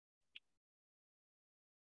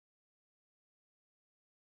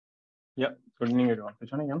Yeah, good evening, everyone.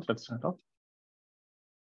 Again, let's start off.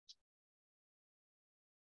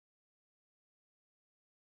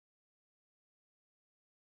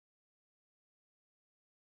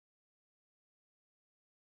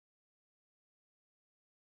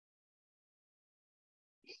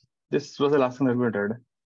 This was the last thing that we did.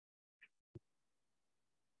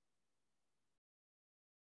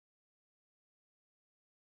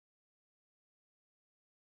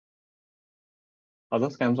 Other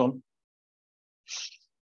scams on.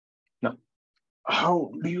 Now,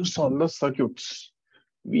 how do you solve the circuits?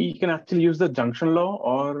 We can actually use the junction law,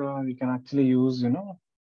 or we can actually use, the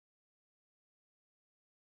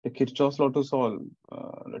Kirchhoff's law to solve.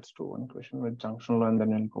 Let's do one question with junction law, and then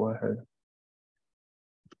we'll go ahead.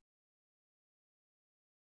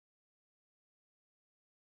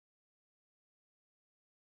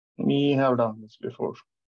 We have done this before.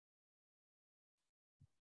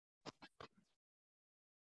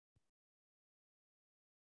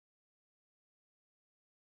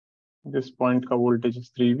 This point ka voltage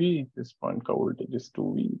is 3V, this point ka voltage is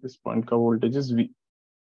 2V, this point ka voltage is V.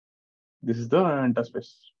 This is the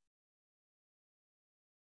interspace.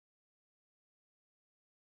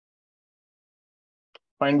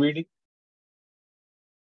 Find VD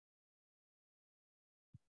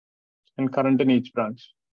and current in each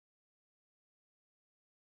branch.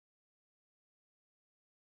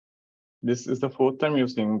 This is the fourth time you're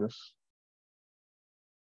seeing this.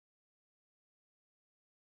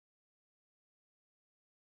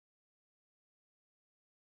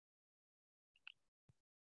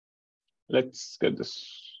 Let's get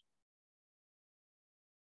this.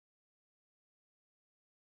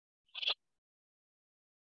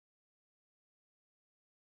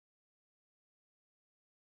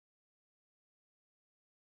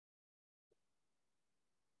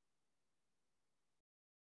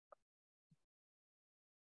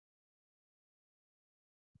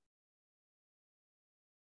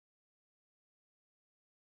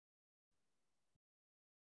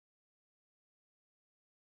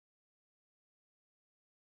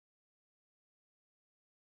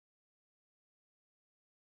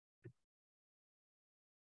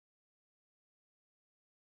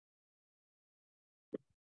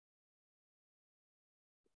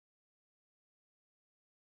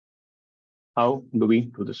 How do we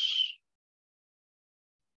do this?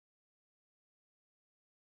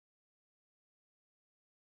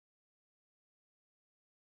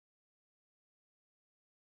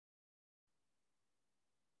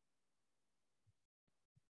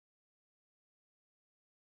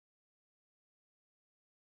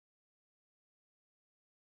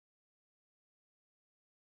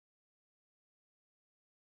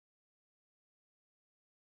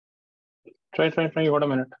 Try. You got a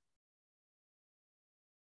minute.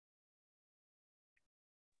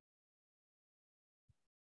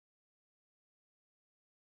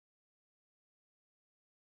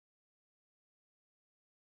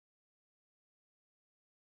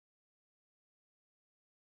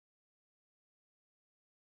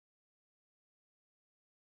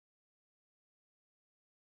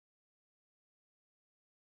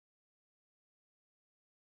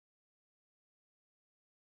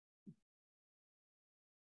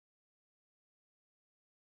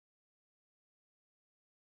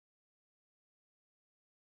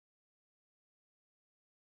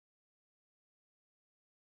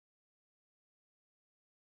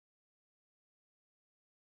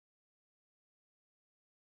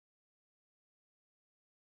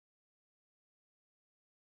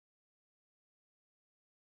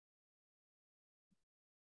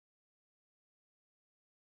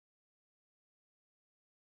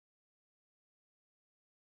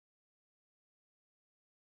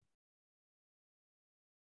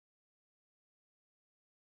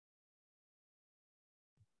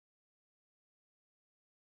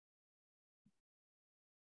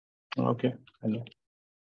 Okay. Hello.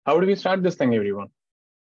 How do we start this thing, everyone?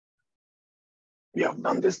 We have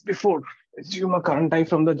done this before. Assume a current I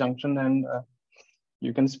from the junction, and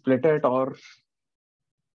you can split it, or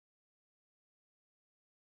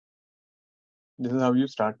this is how you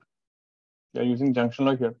start. You're using junction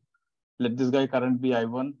law here. Let this guy current be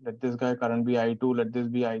I1. Let this guy current be I2. Let this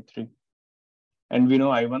be I3. And we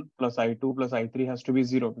know I1 plus I2 plus I3 has to be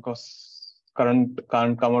 0 because current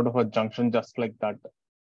can't come out of a junction just like that.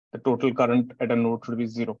 The total current at a node should be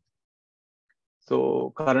 0.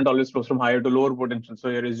 So current always flows from higher to lower potential. So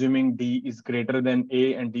you're assuming D is greater than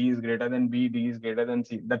A and D is greater than B, D is greater than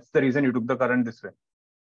C. That's the reason you took the current this way.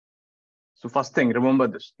 So first thing, remember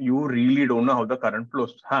this. You really don't know how the current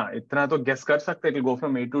flows. Itna to guess kar sakte, it will go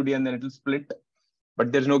from A to D and then it will split.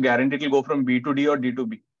 But there's no guarantee it will go from B to D or D to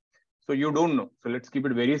B. So you don't know. So let's keep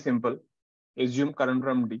it very simple. Assume current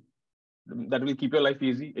from D. That will keep your life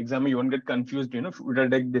easy. Exam, you won't get confused, should I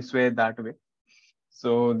take this way, that way.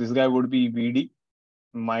 So this guy would be VD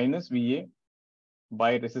minus VA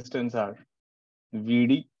by resistance R.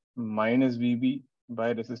 VD minus VB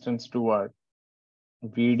by resistance 2R.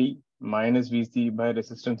 VD minus VC by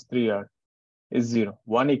resistance 3R is 0.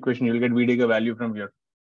 One equation, you'll get VD value from here.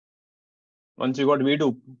 Once you got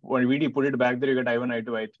VD, put it back there, you get I1, I2,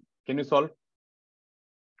 I3. Can you solve?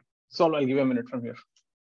 Solve, I'll give you a minute from here.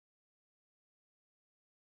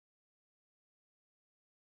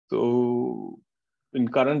 So in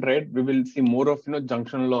current, right, we will see more of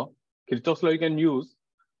junction law. Kirchhoff's law you can use,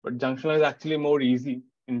 but junction law is actually more easy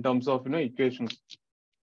in terms of equations.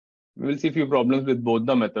 We will see a few problems with both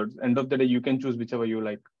the methods. End of the day, you can choose whichever you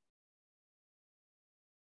like.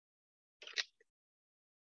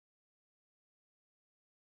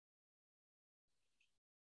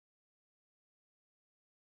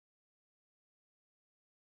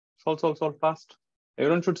 Solve fast.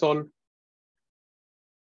 Everyone should solve.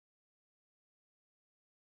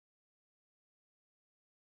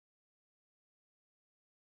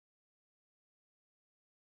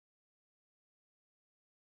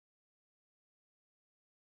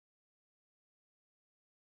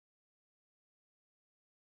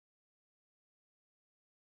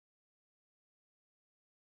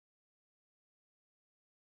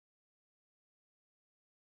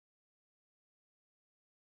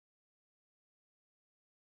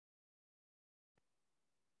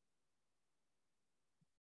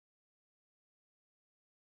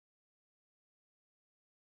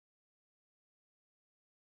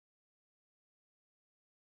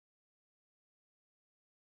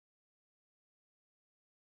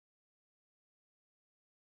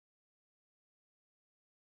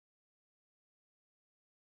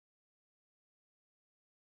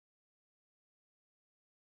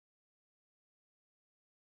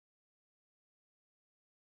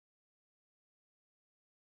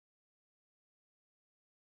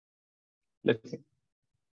 Let's see.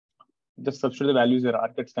 Just substitute the values here. R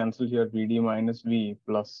gets cancelled here. VD minus V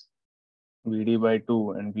plus VD by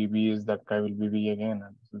 2, and VB is that guy will be V again,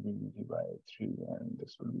 and this will be VD by 3, and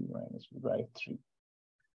this will be minus V by 3.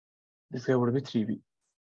 This guy would be 3V.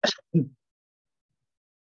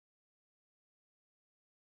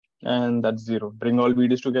 And that's 0. Bring all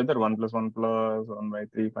VDs together. 1 plus 1 plus 1 by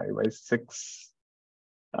 3, 5 by 6,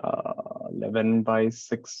 11 by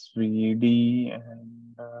 6 VD,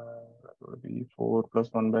 and that would be 4 plus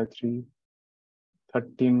 1 by 3,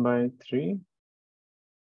 13 by 3.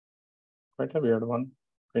 Quite a weird one.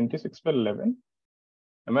 26 by 11.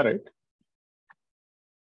 Am I right?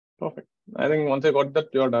 Perfect. I think once I got that,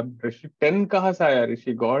 you're done. Rishi 10 kahan se aaya,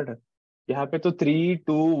 Rishi? God. यहाँ पे तो 3,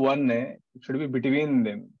 2, 1 है. It should be between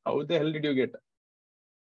them. How the hell did you get?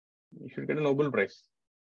 You should get a Nobel Prize.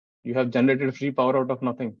 You have generated free power out of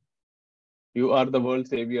nothing. You are the world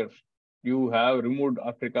savior. You have removed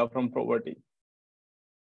Africa from poverty.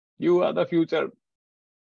 You are the future.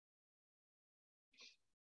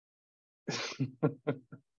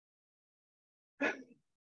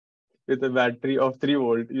 With a battery of 3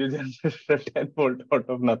 volt, you generate 10 volt out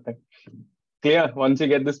of nothing. Clear? Once you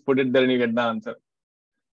get this, put it there and you get the answer.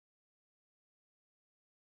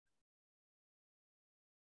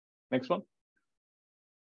 Next one.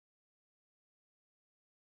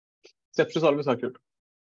 Steps to solve a circuit.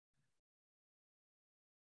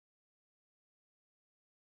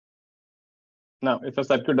 Now, if a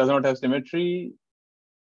circuit does not have symmetry,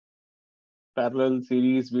 parallel,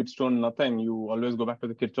 series, Wheatstone, nothing, you always go back to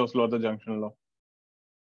the Kirchhoff's law or the junction law.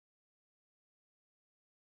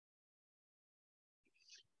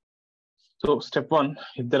 So step 1,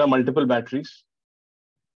 if there are multiple batteries,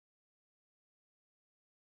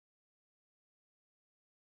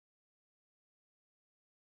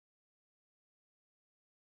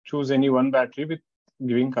 choose any one battery with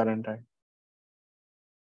giving current I.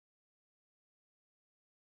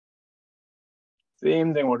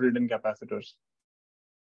 Same thing what we did in capacitors.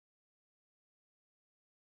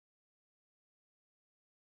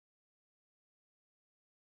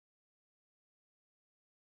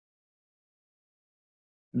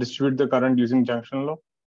 Distribute the current using junction law.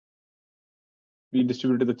 We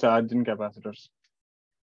distributed the charge in capacitors.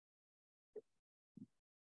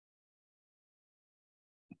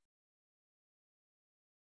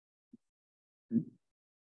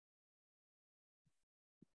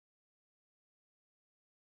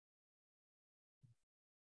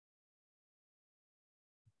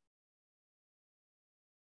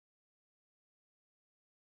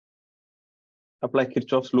 Apply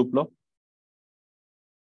Kirchhoff's loop law.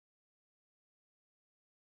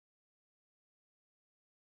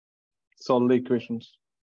 solve the equations.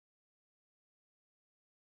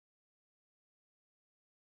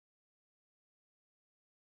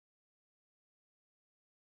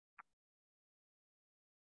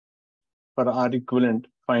 For R equivalent,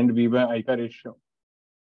 find V by I ka ratio.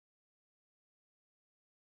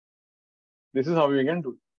 This is how we can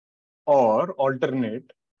do it. Or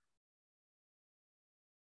alternate,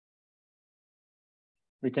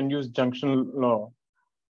 we can use junction law.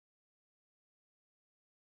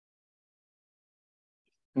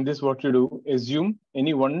 In this, what you do, assume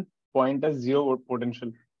any one point as zero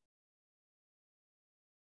potential.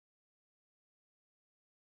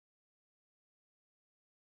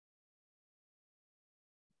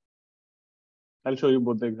 I'll show you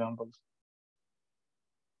both the examples.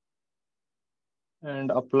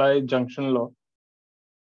 And apply junction law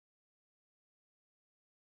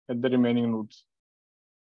at the remaining nodes.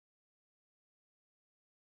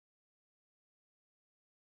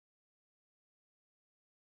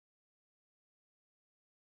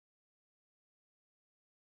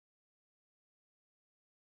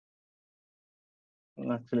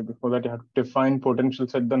 Actually, before that, you have to define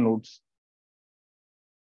potentials at the nodes.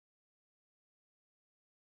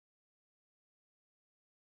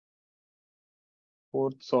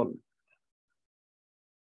 Fourth, solve.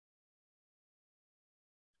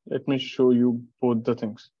 Let me show you both the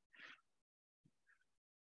things.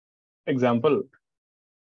 Example.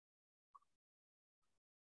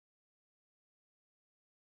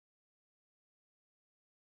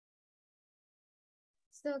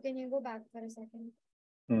 So can you go back for a second?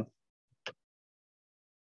 The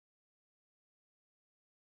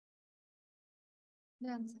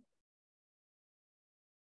answer.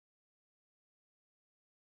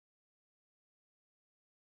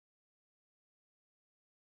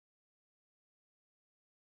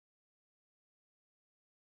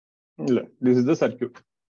 This is the circuit.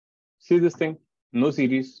 See this thing? No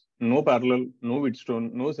series, no parallel, no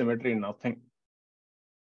Wheatstone, no symmetry, nothing.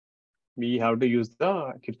 We have to use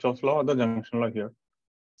the Kirchhoff's law or the junction law here.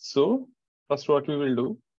 So first what we will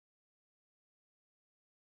do,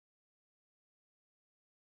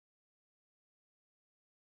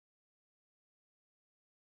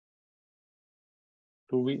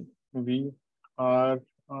 V R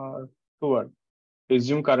 2R.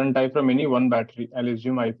 Assume current I from any one battery. I'll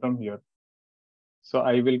assume I from here. So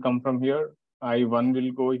I will come from here. I1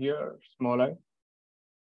 will go here, small I.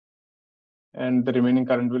 And the remaining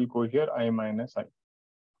current will go here, I minus I.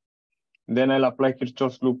 Then I'll apply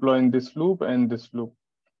Kirchhoff's loop law in this loop and this loop.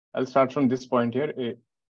 I'll start from this point here, A.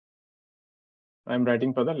 I'm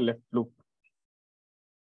writing for the left loop.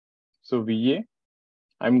 So VA,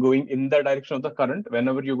 I'm going in the direction of the current.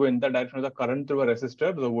 Whenever you go in the direction of the current through a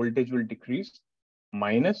resistor, the voltage will decrease.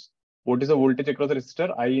 Minus, what is the voltage across the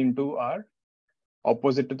resistor? I into R,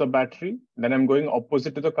 opposite to the battery. Then I'm going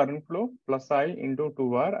opposite to the current flow, plus I into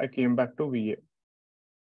 2R. I came back to VA.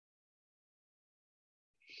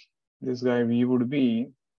 This guy V would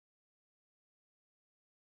be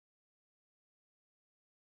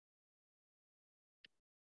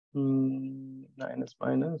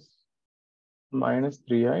minus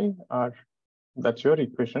 3I R. That's your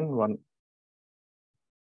equation 1.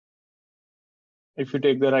 If you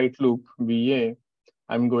take the right loop, VA,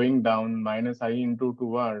 I'm going down minus I into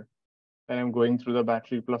 2R. Then I'm going through the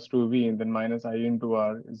battery plus 2V, and then minus I into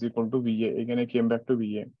R is equal to VA. Again, I came back to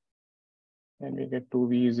VA. And we get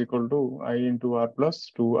 2V is equal to I into R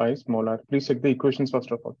plus 2I small r. Please check the equations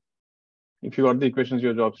first of all. If you got the equations,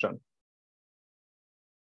 your job's done.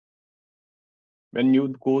 When you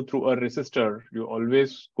go through a resistor, you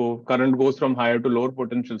always go, current goes from higher to lower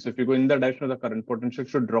potential. So if you go in the direction of the current, potential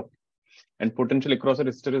should drop. And potential across a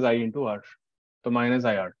resistor is I into R. So minus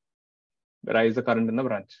IR, where I is the current in the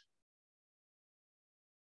branch.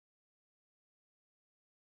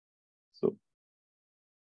 So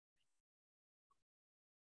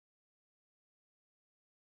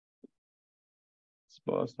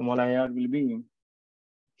small IR will be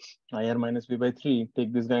IR minus V by 3.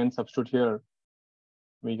 Take this guy and substitute here.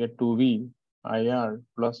 We get 2V IR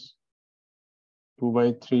plus 2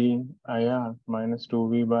 by 3 IR minus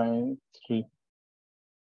 2V by 3.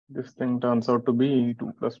 This thing turns out to be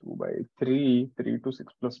 2 plus 2 by 3, 3 to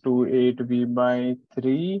 6 plus 2, 8V by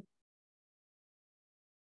 3.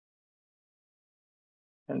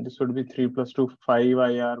 And this would be 3 plus 2, 5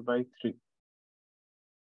 IR by 3.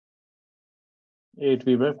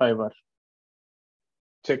 8V by 5R.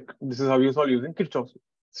 Check. This is how you solve using Kirchhoff's.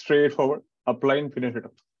 Straightforward. Apply and finish it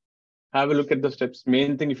up. Have a look at the steps.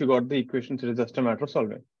 Main thing, if you got the equations, it is just a matter of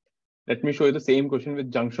solving. Let me show you the same question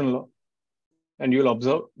with junction law. And you'll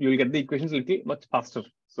observe, you'll get the equations a little much faster.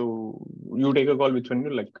 So you take a call which one you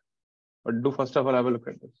like. But do first of all have a look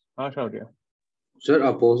at this. Shaurya. Sir,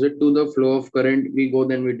 opposite to the flow of current we go,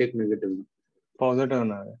 then we take negative. Positive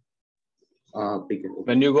na hai. Okay.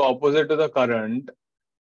 When you go opposite to the current,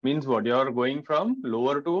 means what? You are going from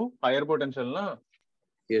lower to higher potential, na?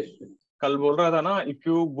 Yes, sir. कल बोल रहा था ना, if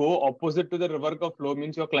you go opposite to the river का flow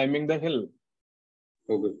means you are climbing the hill.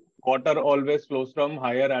 Okay. Water always flows from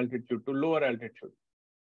higher altitude to lower altitude.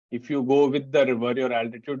 If you go with the river, your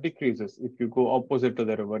altitude decreases. If you go opposite to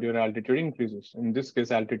the river, your altitude increases. In this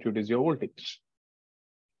case, altitude is your voltage.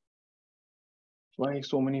 Why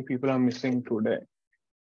so many people are missing today?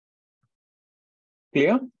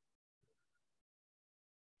 Clear?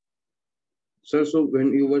 Sir, so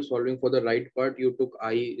when you were solving for the right part, you took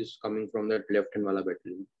I is coming from that left hand wala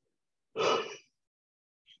battery.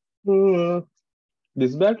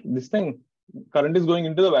 This thing, current is going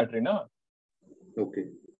into the battery, na? Okay.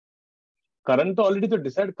 Current to already to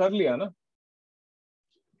decide kar liya na?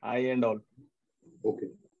 I and all. Okay.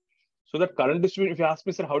 So that current distribution, if you ask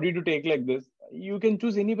me, sir, how did you take like this? You can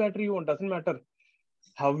choose any battery you want, doesn't matter.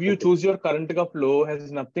 How you choose your current ka flow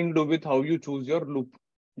has nothing to do with how you choose your loop.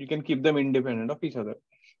 You can keep them independent of each other.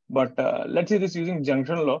 But let's say this using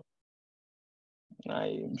junction law.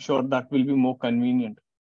 I'm sure that will be more convenient.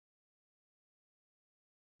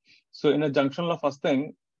 So in a junction law, first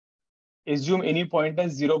thing, assume any point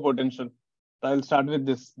as zero potential. So I'll start with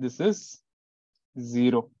this. This is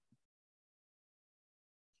 0.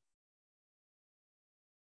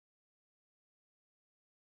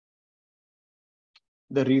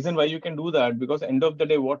 The reason why you can do that, because end of the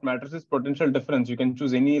day, what matters is potential difference. You can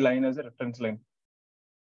choose any line as a reference line.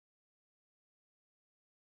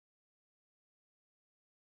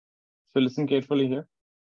 So listen carefully here.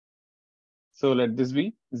 So let this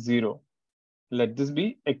be 0. Let this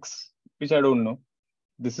be x, which I don't know.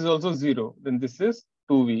 This is also 0. Then this is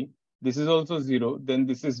 2v. This is also 0. Then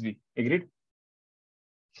this is v. Agreed?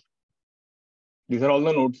 These are all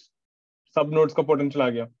the nodes. Sub nodes ka potential aa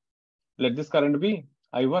gaya. Let this current be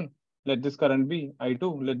I1. Let this current be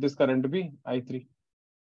I2. Let this current be I3.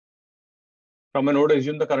 From a node,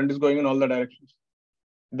 assume the current is going in all the directions.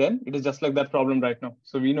 Then it is just like that problem right now.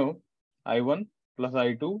 So we know I1 plus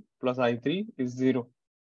I2 plus I3 is 0.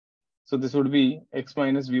 So this would be x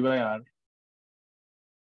minus v by r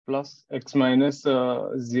plus x minus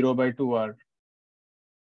 0 by 2r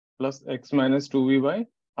plus x minus 2v by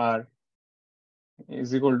r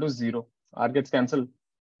is equal to 0. R gets cancelled.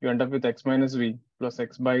 You end up with x minus v plus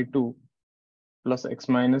x by 2 plus x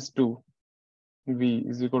minus 2 v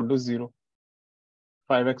is equal to 0.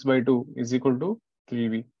 5x by 2 is equal to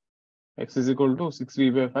 3v. X is equal to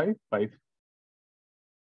 6v by 5, 5.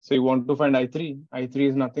 So you want to find I3. I3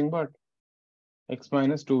 is nothing but x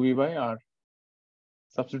minus 2v by r.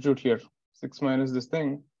 Substitute here. 6 minus this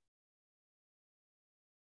thing.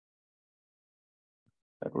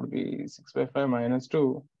 That would be 6 by 5 minus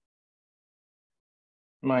 2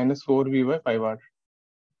 minus 4v by 5r.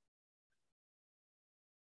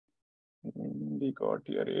 We got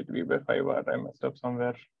here 8v by 5r. I messed up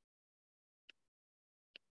somewhere.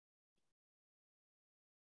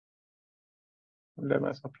 Did I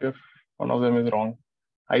mess up here? One of them is wrong.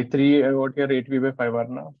 I3, I got here 8v by 5r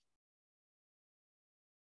now.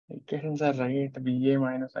 Equations are right. VA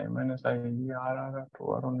minus I minus I, R,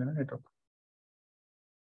 2R only.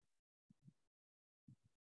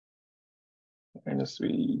 Minus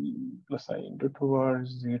V plus I into 2R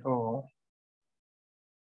is 0.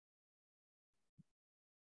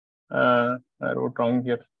 I wrote wrong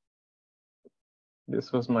here.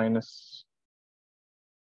 This was minus.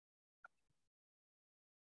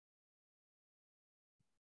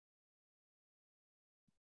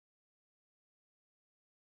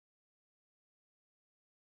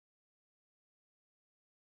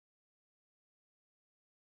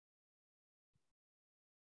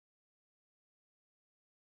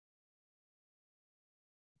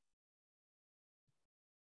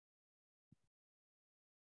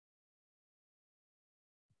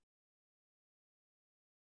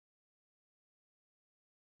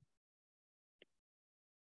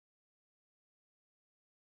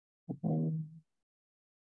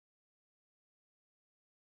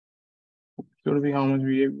 Should be how much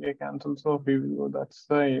VA cancel. So if we go that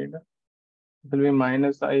side, it will be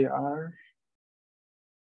minus IR.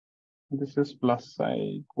 This is plus.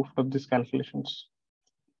 I goofed up these calculations.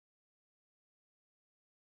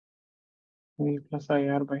 V plus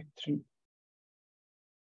IR by 3.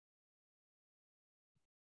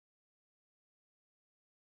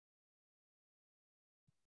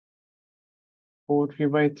 Four V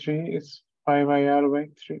by 3 is 5 IR by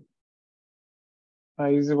 3. I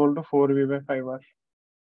is equal to 4V by 5R.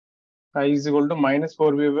 I is equal to minus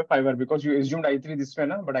 4v over 5r because you assumed I3 this way,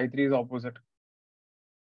 na? But I3 is opposite.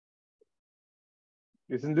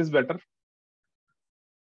 Isn't this better?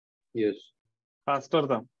 Yes. Faster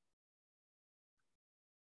than.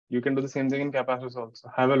 You can do the same thing in capacitors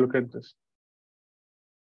also. Have a look at this.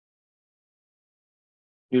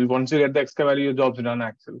 You'll once you get the extra value, your job's done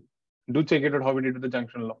actually. Do check it out how we did with the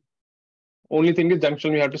junction law. Only thing is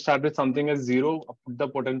junction, we have to start with something as 0, put the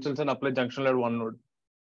potentials and apply junction law at one node.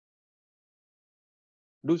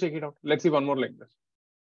 Do check it out. Let's see one more like this.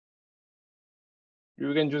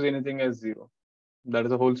 You can choose anything as 0. That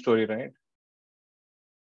is the whole story, right?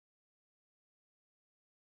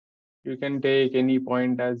 You can take any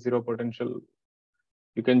point as 0 potential.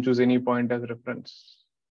 You can choose any point as reference.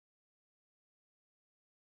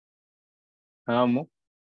 Ask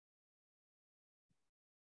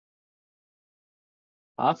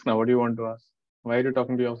now. What do you want to ask? Why are you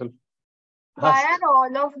talking to yourself? Why Ask. are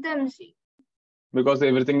all of them C? Because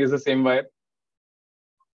everything is the same wire.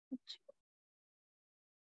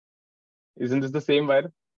 Isn't this the same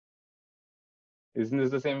wire? Isn't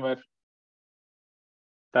this the same wire?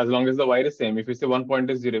 As long as the wire is same. If you say one point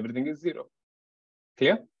is 0, everything is 0.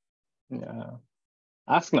 Clear? Yeah.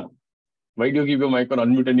 Ask now. Why do you keep your mic on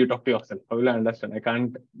unmute and you talk to yourself? How will I understand? I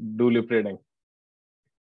can't do lip reading.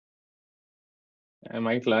 I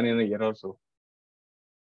might learn in a year or so.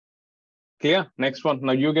 Clear? Next one.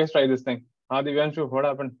 Now you guys try this thing. Divyanshu, what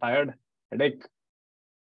happened? Tired? Headache?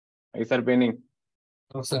 Eyes are paining?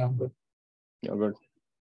 No, sir, I'm good. You're good.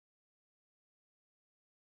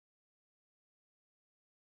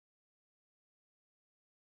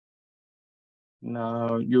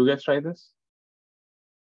 Now you guys try this.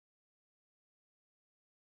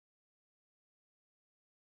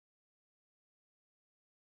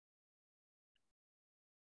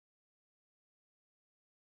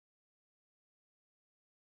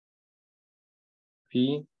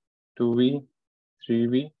 P, 2V,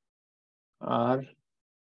 3V, R,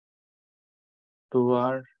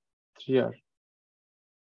 2R, 3R.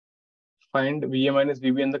 Find VA minus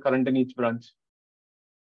VB and the current in each branch.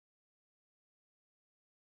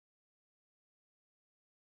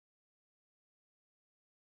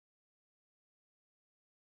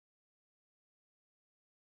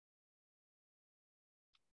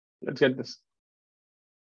 Let's get this.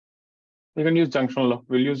 You can use junction law.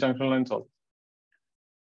 We'll use junction law and solve.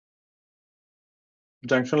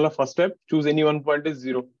 Junction law, first step, choose any one point is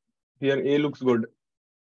 0. Here A looks good.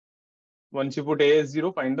 Once you put A as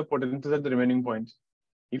 0, find the potentials at the remaining points.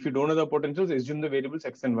 If you don't know the potentials, assume the variables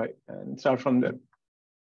X and Y and start from there.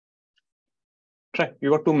 Try. You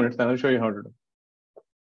got 2 minutes, then I'll show you how to do.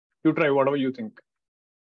 You try whatever you think.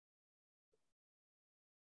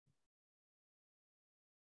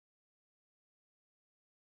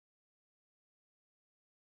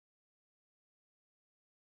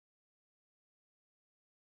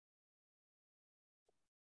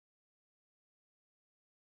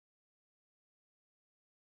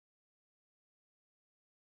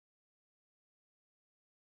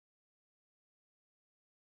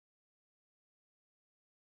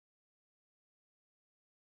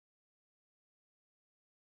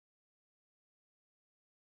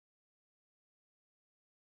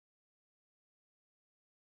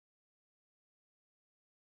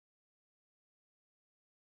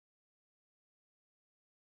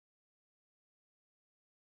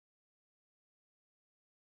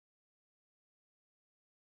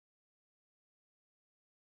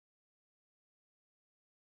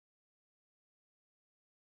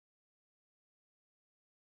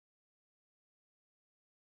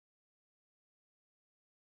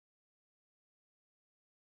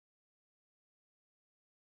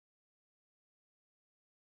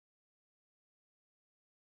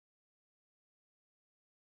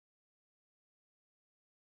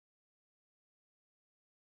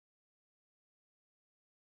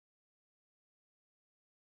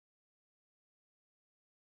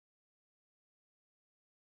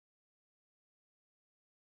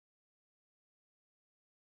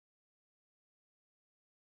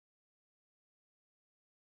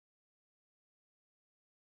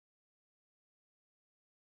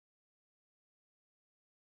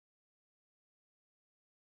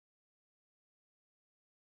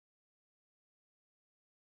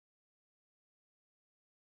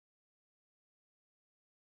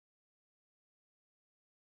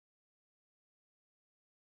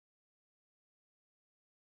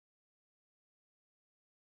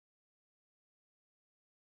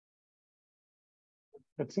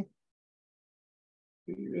 Let's see.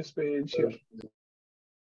 Previous page here.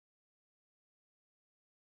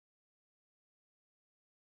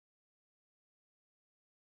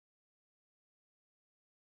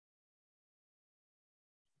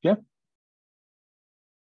 Yeah.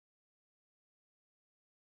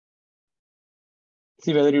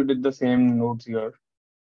 See whether you did the same nodes here.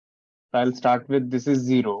 I'll start with this is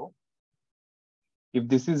 0. If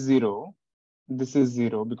this is 0, this is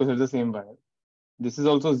 0 because it's the same wire. This is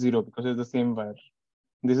also 0 because it's the same wire.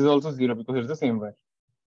 This is also 0 because it's the same wire.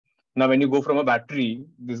 Now, when you go from a battery,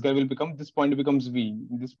 this guy will become, this point becomes V,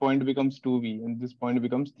 this point becomes 2V, and this point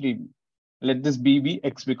becomes 3V. Let this B be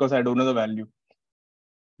X because I don't know the value.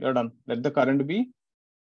 You're done. Let the current be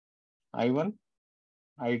I1,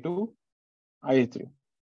 I2, I3.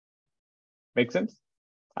 Make sense?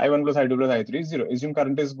 I1 plus I2 plus I3 is 0. Assume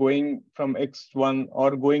current is going from X1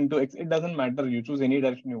 or going to X. It doesn't matter. You choose any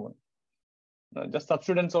direction you want. Now just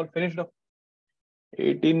substitute and solve. Finished up.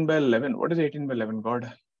 18 by 11. What is 18 by 11?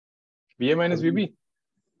 God. VA minus VB.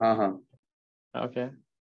 Okay.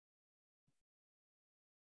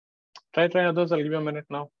 Try others. I'll give you a minute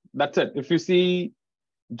now. That's it. If you see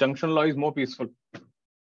junction law is more peaceful.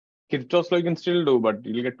 Kirchhoff's law you can still do, but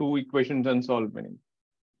you'll get 2 equations and solve many.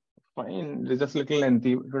 Fine. It's just a little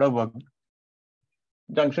lengthy. It would have worked.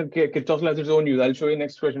 Junction Kirchhoff's law has its own use. I'll show you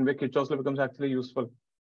next question where Kirchhoff's law becomes actually useful.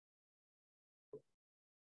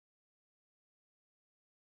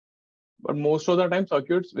 But most of the time,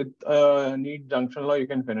 circuits with need junction law, you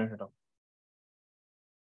can finish it off.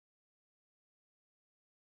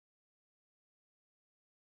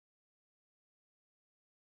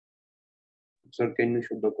 Sir, can you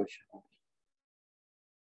show the question?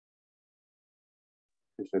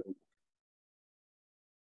 Yes, sir.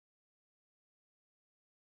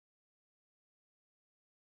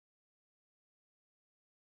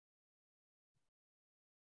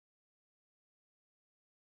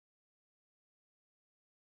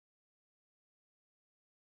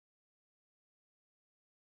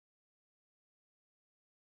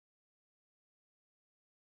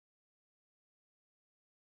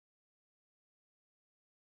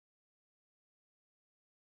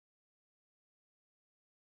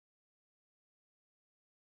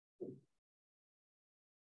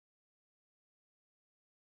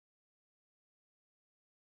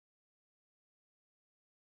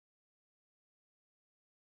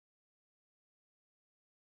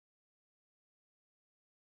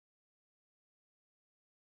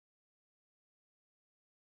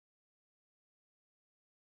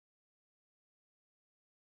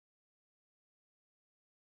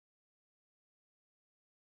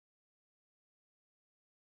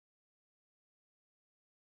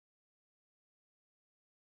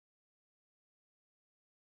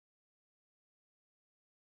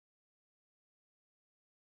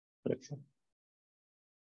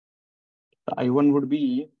 The I1 would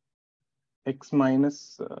be X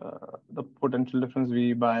minus the potential difference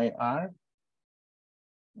V by R,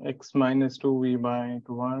 X minus 2V by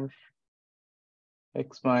 2R,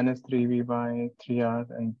 X minus 3V by 3R,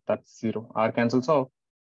 and that's 0. R cancels off.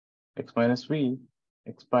 X minus V,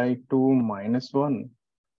 X by 2 minus 1,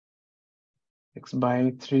 X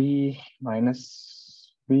by 3 minus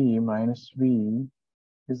V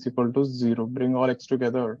is equal to 0. Bring all X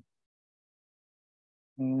together.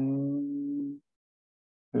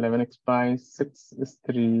 11X by 6 is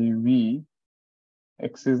 3V.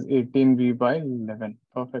 X is 18V by 11.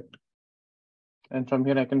 Perfect. And from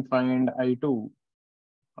here I can find I2,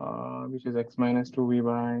 which is X minus 2V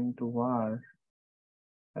by 2R.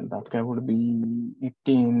 And that guy would be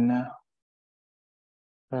 18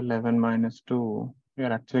 by 11 minus 2. We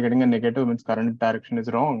are actually getting a negative, means current direction is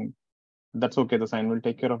wrong. That's okay. The sign will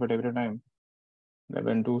take care of it every time.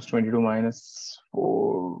 11 2 is 22 minus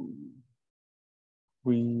 4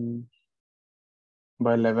 V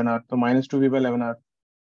by 11R. So minus 2V by 11R.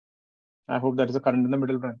 I hope that is the current in the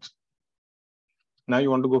middle branch. Now you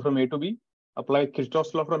want to go from A to B. Apply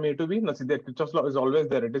Kirchhoff's law from A to B. Now see that Kirchhoff's law is always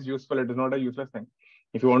there. It is useful. It is not a useless thing.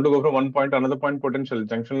 If you want to go from one point to another point, potential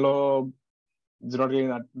junction law is not really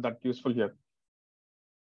that useful here.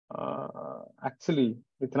 Actually,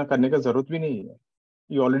 इतना करने का जरूरत भी नहीं है.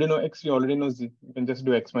 You already know X, you already know Z. You can just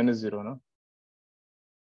do X minus 0, no?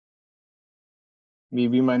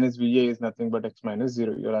 VB minus VA is nothing but X minus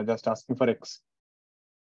 0. You are just asking for X.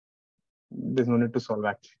 There's no need to solve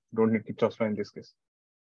actually. Don't need Kirchhoff's law in this case.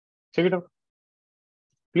 Check it out.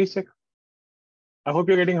 Please check. I hope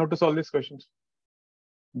you're getting how to solve these questions.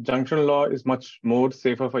 Junction law is much more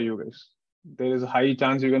safer for you guys. There is a high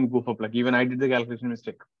chance you can goof up. Like even I did the calculation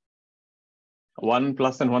mistake. 1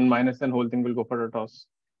 plus and 1 minus and whole thing will go for a toss.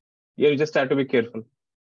 Yeah, you just have to be careful.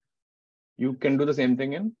 You can do the same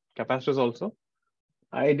thing in capacitors also.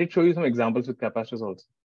 I did show you some examples with capacitors also.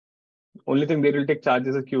 Only thing they will take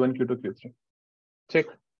charges is Q1, Q2, Q3. Check.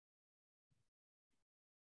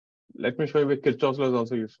 Let me show you where Kirchhoff's law is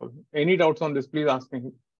also useful. Any doubts on this, please ask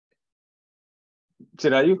me.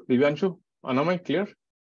 Chirayu, Divyanshu, Anamai, clear?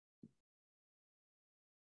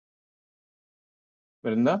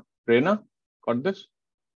 Vrinda, Reena, got this?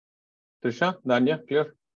 Trisha, Danya,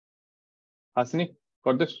 clear? Hasini,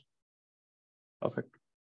 got this? Perfect.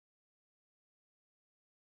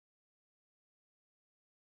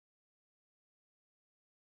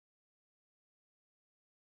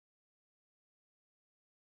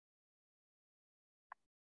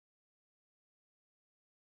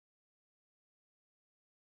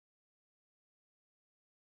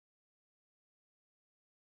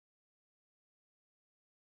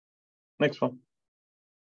 Next one.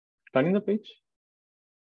 Turning the page.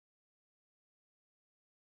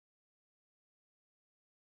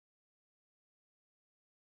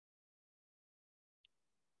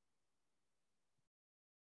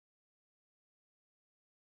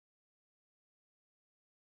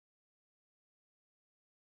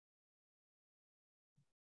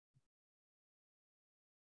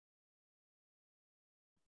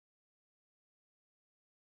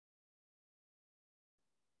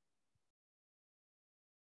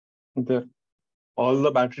 There. All the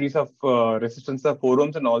batteries of resistance are 4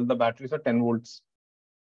 ohms and all the batteries are 10 volts.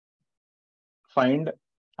 Find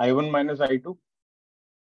I1 minus I2.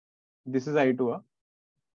 This is I2,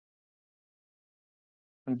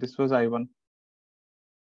 and this was I1.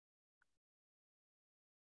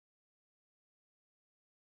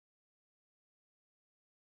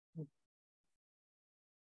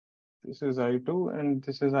 This is I2 and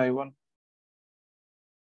this is I1.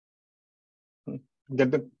 Get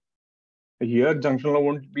the here junction law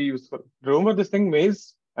won't be useful. Remember this thing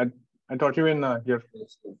maze? I taught you in here.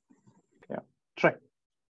 Yes, sir. Yeah, try.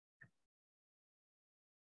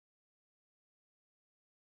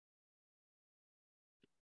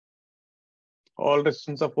 All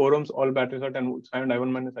resistance are 4 ohms, all batteries are 10 volts. Find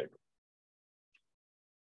I1 minus I2.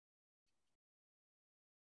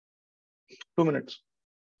 2 minutes.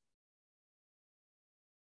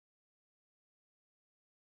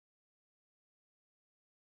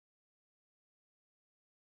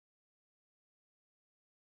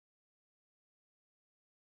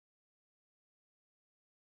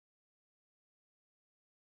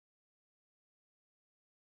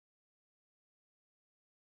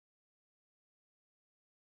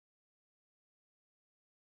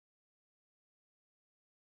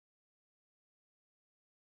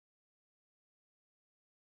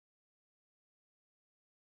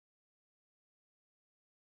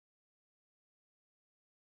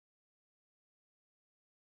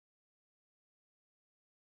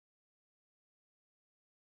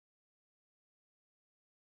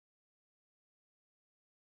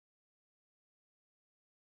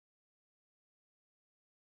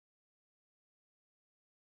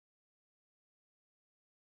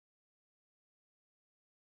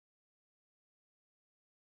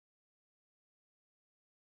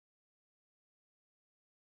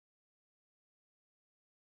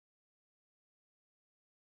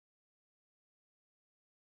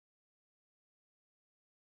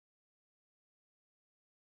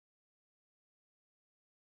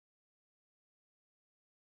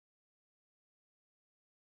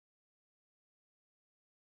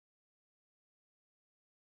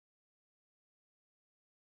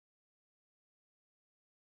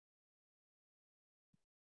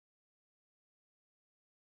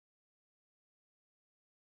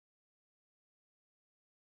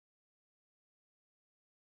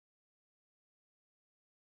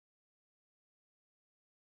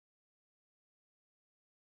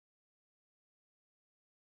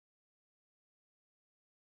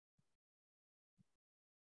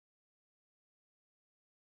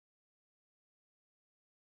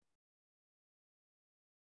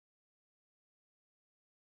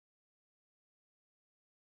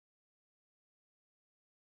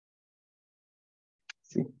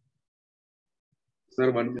 See.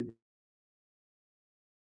 Sir, 1 minute.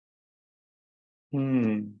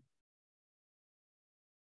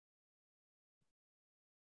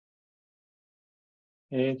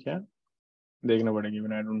 ये क्या देखना पड़ेगी,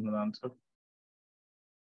 when I don't know the answer.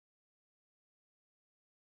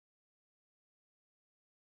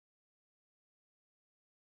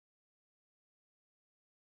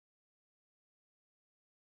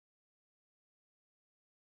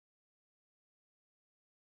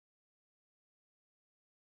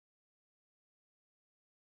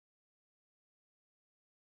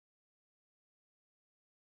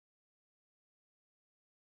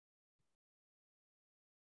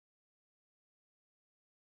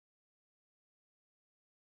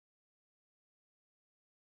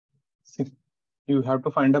 See. you have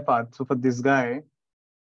to find a path. So for this guy,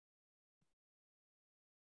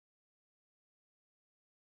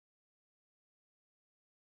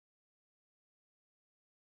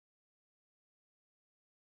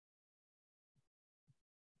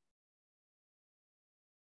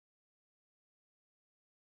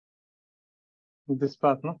 this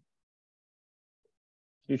path, no?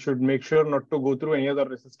 You should make sure not to go through any other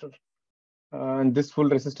resistor. And this full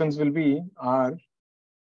resistance will be R.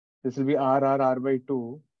 This will be R by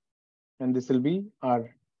 2. And this will be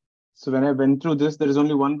R. So when I went through this, there is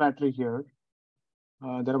only one battery here.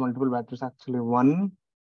 There are multiple batteries actually. 1,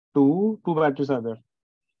 2 batteries are there.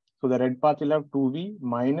 So the red path will have 2V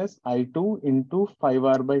minus I2 into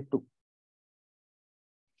 5R by 2.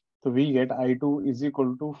 So we get I2 is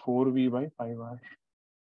equal to 4V by 5R.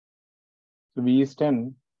 So V is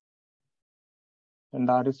 10 and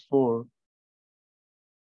R is 4.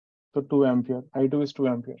 So 2 ampere. I2 is 2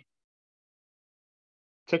 ampere.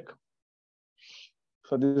 Check.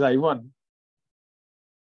 So this is I1.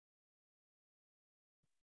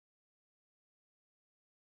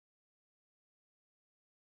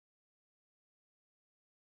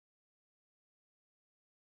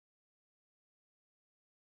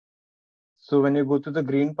 So when you go to the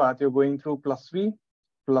green path, you're going through plus V,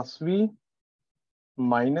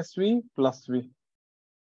 minus V, plus V.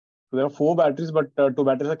 So there are 4 batteries, but 2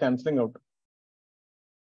 batteries are cancelling out.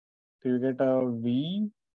 So you get a V,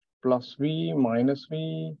 plus V, minus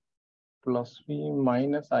V, plus V,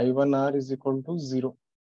 minus I1R is equal to 0.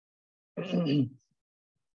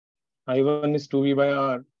 I1 is 2V by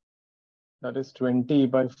R. That is 20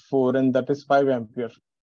 by 4, and that is 5 ampere.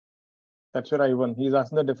 That's your I1. He's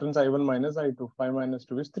asking the difference I1 minus I2. 5 minus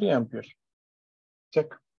 2 is 3 ampere.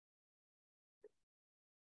 Check.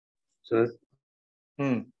 Sir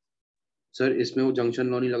sir इसमें वो junction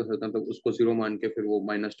law नहीं लग सकता, तो उसको 0 मान के फिर वो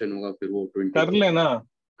 -10 होगा, फिर वो 20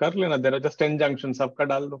 कर लेना देयर आर जस्ट 10 जंक्शन, सबका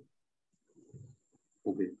डाल दो.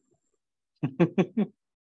 ओके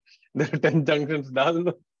देयर आर 10 जंक्शंस, डाल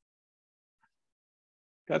दो.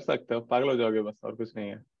 कर सकते हो, पागल हो जाओगे बस, और कुछ नहीं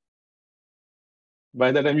है.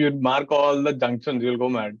 By the time you mark all the junctions, you'll go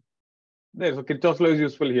mad. There, so Kirchhoff's law is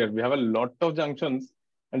useful here. We have a lot of junctions,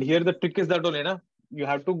 and here the trick is that only, na, you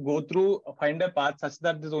have to go through, find a path such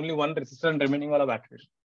that there's only one resistor and remaining all a battery.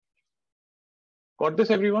 Got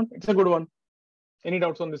this, everyone? It's a good one. Any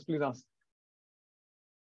doubts on this, please ask.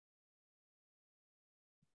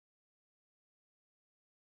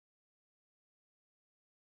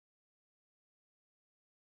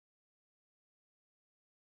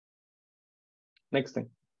 Next thing.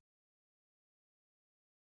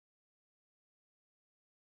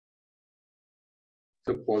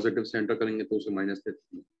 तो positive से enter करेंगे तो उसे minus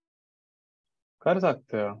देते हैं. कर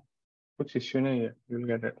सकते हो, कुछ इश्यू नहीं है. You'll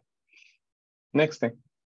get it. Next thing.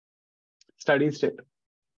 Steady state.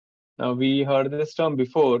 Now we heard this term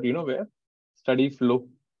before, you know where? Steady flow.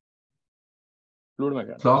 Fluid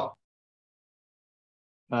mechanics. Flow.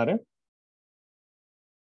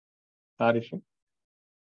 Harish.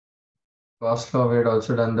 Gauss law, we had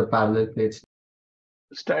also done the parallel plates.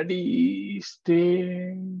 Steady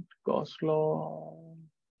state, Gauss law.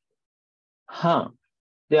 Huh.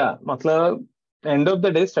 Yeah, matlab, end of the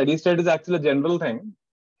day, steady state is actually a general thing.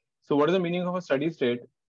 So what is the meaning of a steady state?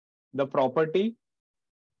 The property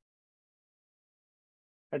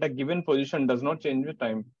at a given position does not change with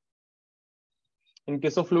time. In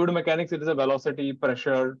case of fluid mechanics, it is a velocity,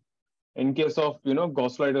 pressure. In case of,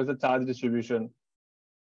 Gauss law, it is a charge distribution.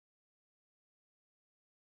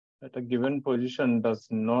 At a given position does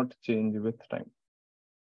not change with time.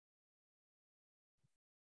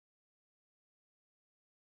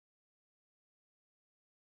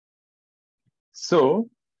 So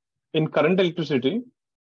in current electricity,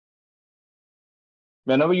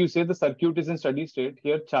 whenever you say the circuit is in steady state,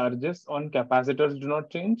 here charges on capacitors do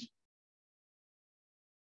not change.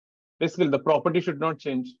 Basically, the property should not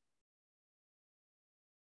change.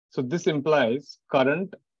 So this implies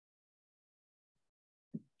current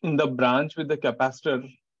in the branch with the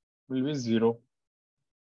capacitor will be 0.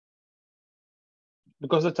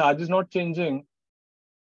 Because the charge is not changing,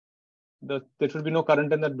 there should be no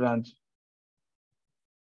current in that branch.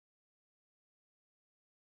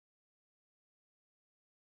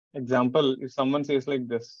 Example, if someone says like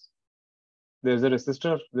this, there's a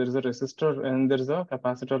resistor, and there's a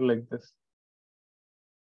capacitor like this.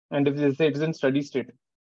 And if they say it is in steady state,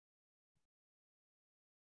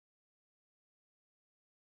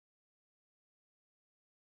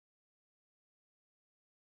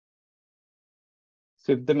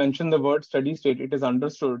 so if they mention the word steady state, it is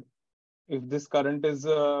understood if this current is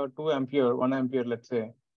 2 ampere, 1 ampere, let's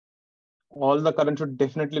say, all the current should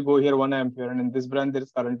definitely go here 1 ampere, and in this branch there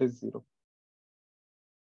is current is 0.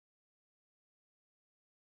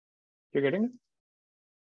 You're getting it?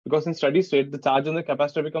 Because in steady state, the charge on the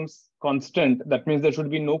capacitor becomes constant. That means there should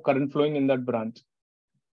be no current flowing in that branch.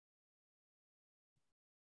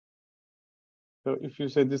 So if you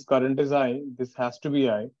say this current is I, this has to be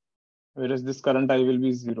I, whereas this current I will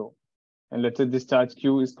be 0. And let's say this charge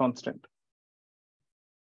Q is constant.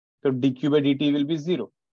 So dQ by dt will be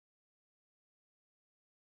 0.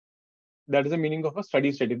 That is the meaning of a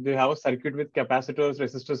steady state. If they have a circuit with capacitors,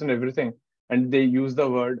 resistors, and everything, and they use the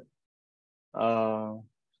word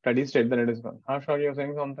steady state, then it is gone. Harsh, are you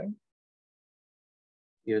saying something?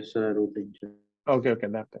 Yes, sir, I wrote it. Okay,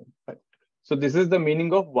 that thing. Right. So this is the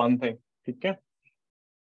meaning of one thing. Okay.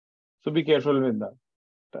 So be careful with that.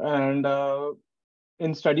 And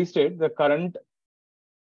in steady state, the current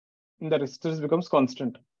in the resistors becomes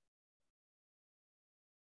constant.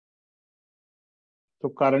 So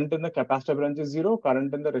current in the capacitor branch is 0,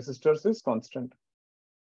 current in the resistors is constant.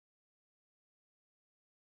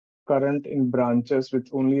 Current in branches with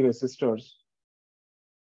only resistors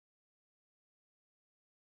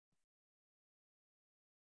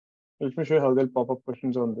let me show you how they'll pop up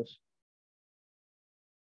questions on this.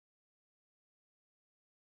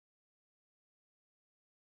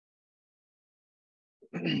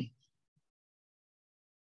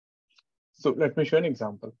 So let me show an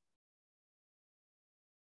example.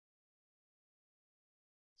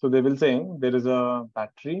 So they will say there is a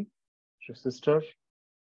battery, resistor,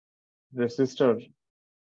 and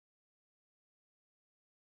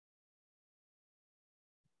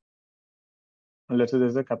let's say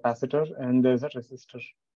there's a capacitor and there's a resistor.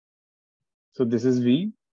 So this is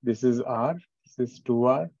V, this is R, this is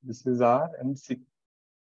 2R, this is R and C.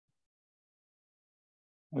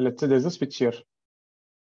 And let's say there's a switch here.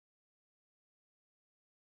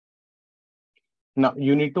 Now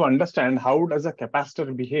you need to understand how does a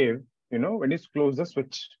capacitor behave, when you close the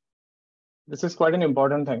switch. This is quite an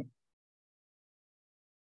important thing.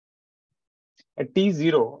 At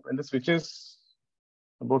T0, when the switch is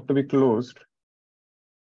about to be closed,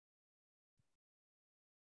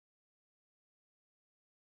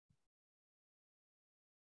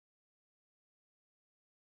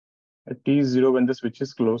 at T0 when the switch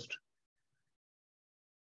is closed,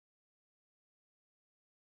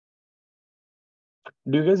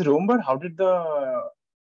 do you guys remember how did the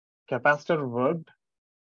capacitor worked?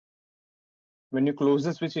 When you close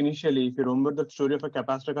the switch initially, if you remember the story of a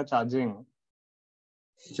capacitor ka charging.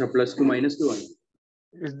 Plus to minus to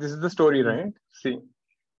 1. This is the story, right? See,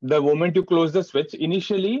 the moment you close the switch,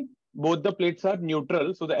 initially both the plates are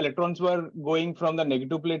neutral. So the electrons were going from the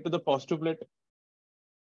negative plate to the positive plate.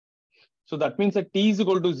 So that means that T is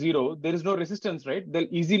equal to 0. There is no resistance, right? They'll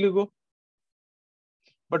easily go.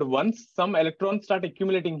 But once some electrons start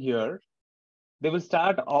accumulating here, they will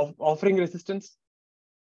start offering resistance.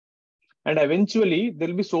 And eventually, there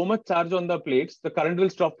will be so much charge on the plates, the current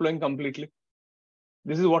will stop flowing completely.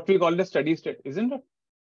 This is what we call the steady state, isn't it?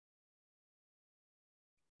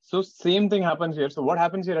 So same thing happens here. So what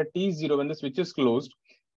happens here at T0 when the switch is closed,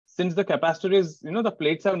 since the capacitor is, the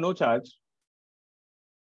plates have no charge.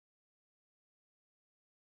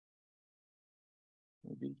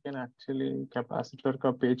 We can actually capacitor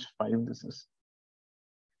ka page 5, this is.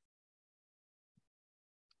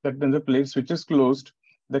 That when the plate switch is closed,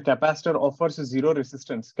 the capacitor offers 0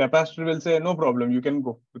 resistance. Capacitor will say, no problem, you can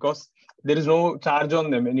go because there is no charge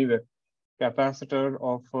on them anywhere. Capacitor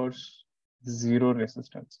offers 0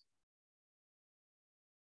 resistance.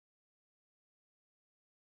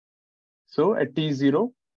 So at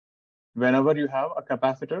T0, whenever you have a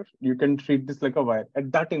capacitor, you can treat this like a wire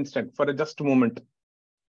at that instant for just a moment.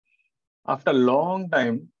 After a long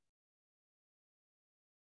time,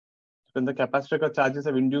 when the capacitor charges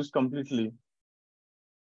have induced completely,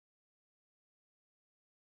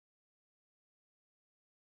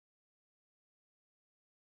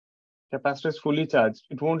 capacitor is fully charged.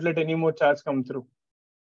 It won't let any more charge come through.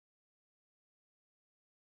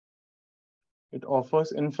 It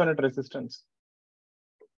offers infinite resistance.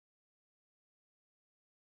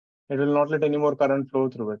 It will not let any more current flow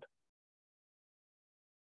through it.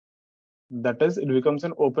 That is, it becomes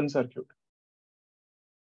an open circuit.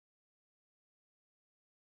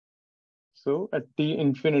 So at T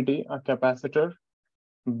infinity, a capacitor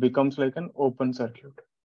becomes like an open circuit.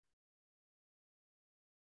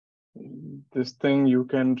 This thing you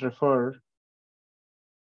can refer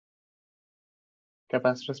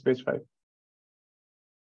capacitors page 5.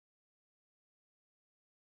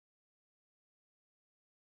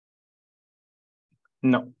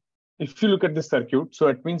 Now, if you look at this circuit, so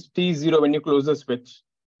it means T0 when you close the switch,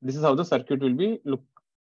 This is how the circuit will be look.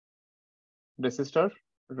 Resistor,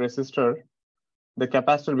 the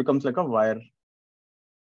capacitor becomes like a wire.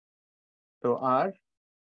 So R,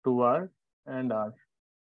 2R, and R.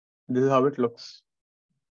 This is how it looks.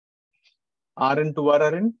 R and 2R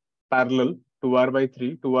are in parallel, 2R by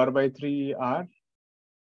 3, 2R by 3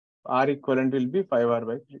 R equivalent will be 5R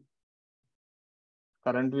by 3.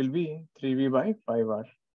 Current will be 3V by 5R.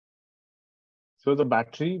 So the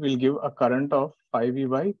battery will give a current of 5V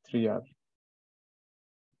by 3R.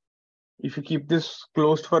 If you keep this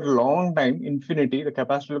closed for a long time, infinity, the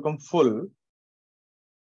capacitor will become full.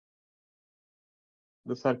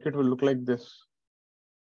 The circuit will look like this.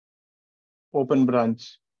 Open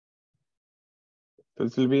branch.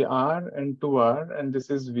 This will be R and 2R, and this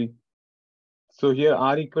is V. So here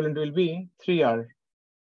R equivalent will be 3R.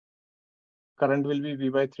 Current will be V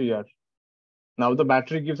by 3R. Now the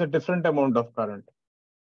battery gives a different amount of current.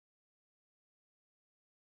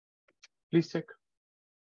 Please check.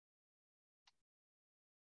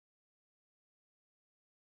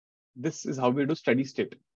 This is how we do steady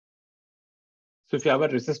state. So if you have a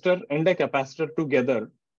resistor and a capacitor together,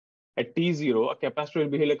 at T0, a capacitor will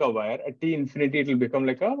behave like a wire. At T infinity, it will become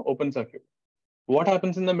like an open circuit. What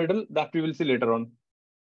happens in the middle? That we will see later on.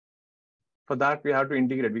 For that, we have to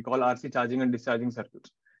integrate. We call RC charging and discharging circuits.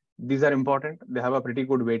 These are important. They have a pretty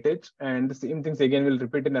good weightage. And the same things again will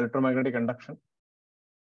repeat in electromagnetic induction.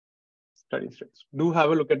 Steady states. Do have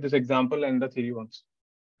a look at this example and the theory ones.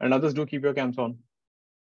 And others, do keep your cams on.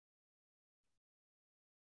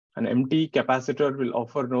 An empty capacitor will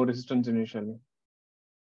offer no resistance initially.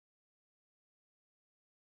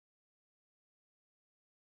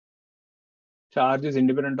 Charge is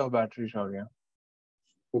independent of battery, Shaurya.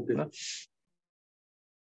 Okay. No?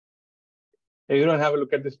 Everyone have a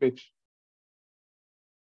look at this page.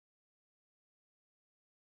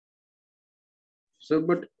 Sir,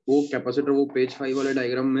 but वो capacitor वो page 5 वाले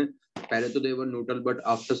diagram में पहले तो they were neutral, but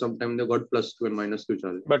after some time they got +2 and -2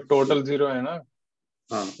 charge. But total 0 है ना?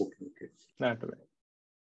 हाँ, okay. That way.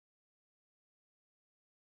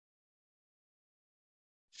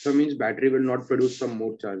 So means battery will not produce some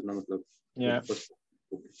more charge, ना मतलब. Yeah.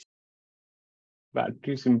 Okay.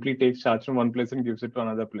 Battery simply takes charge from one place and gives it to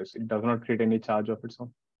another place. It does not create any charge of its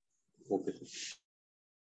own. Okay.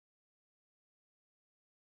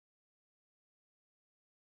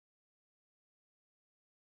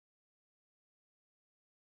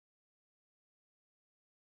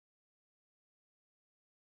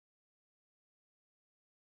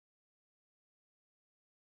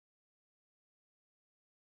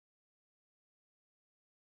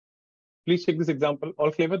 Please check this example.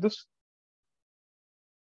 All clear with this?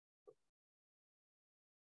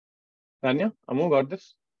 Rania, Amu, got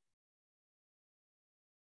this?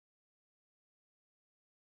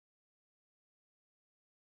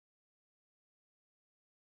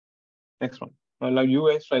 Next one. Well, you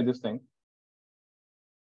guys try this thing.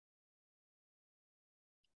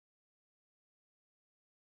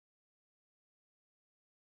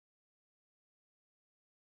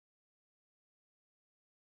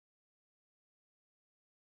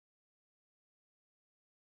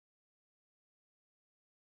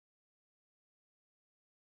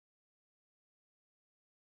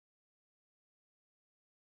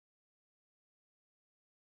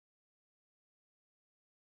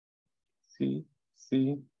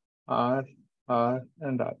 C, R,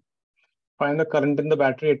 and R. Find the current in the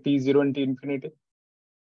battery at T0 and T infinity.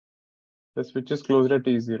 The switch is closed at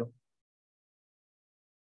T0.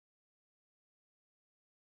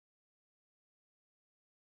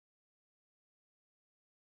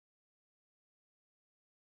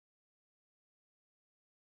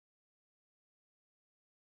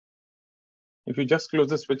 If you just close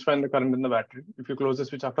the switch, find the current in the battery. If you close the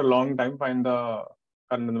switch after a long time, find the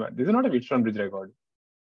current in the battery. This is not a Wheatstone bridge record.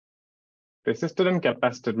 Resistor and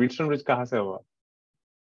capacitor. Wheatstone bridge kahan se hua?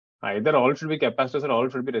 Either all should be capacitors or all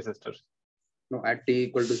should be resistors. No, at T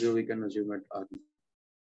equal to 0, we can assume at R.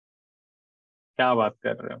 क्या बात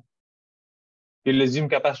कर रहे हो? You'll assume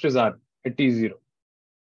capacitors are at T0.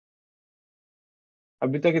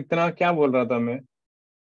 अभी तक इतना क्या बोल रहा था मैं?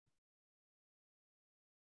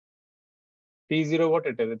 T0 what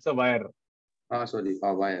it is? It's a wire. Sorry,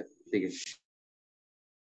 wire. ठीक है.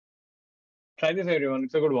 Try this everyone.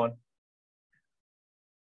 It's a good one.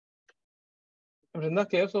 Vrinda,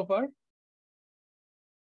 clear so far?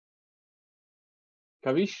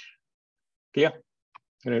 Kavish? Clear?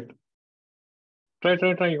 Great. Try.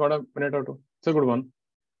 You got a minute or two. It's a good one.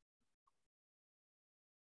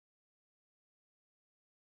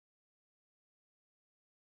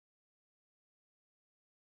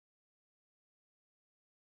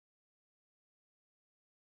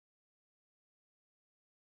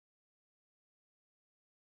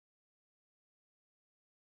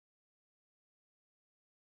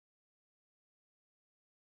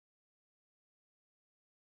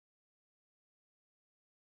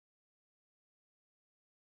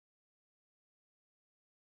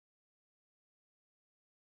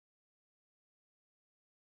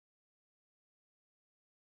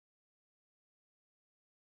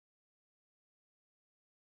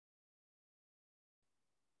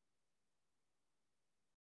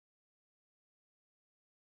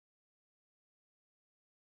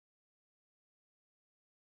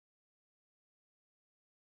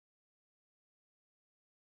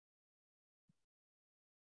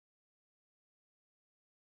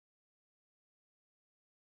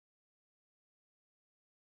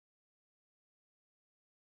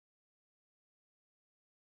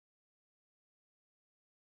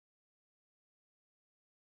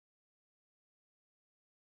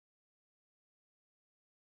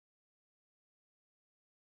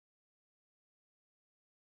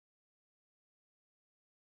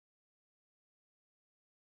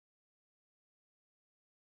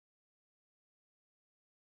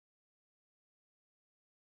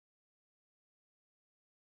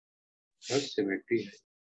 बस symmetry है.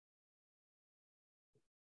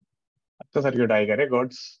 अच्छा circuit आएगा रे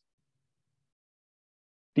God's.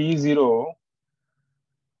 T0.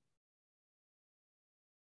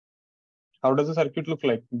 How does the circuit look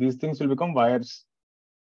like? These things will become wires.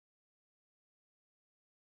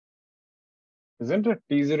 Isn't it?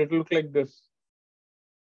 T0 it will look like this.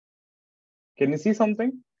 Can you see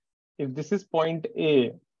something? If this is point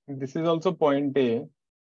A, this is also point A.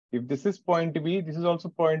 If this is point B, this is also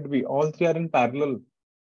point B. All three are in parallel.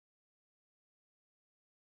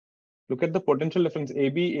 Look at the potential difference.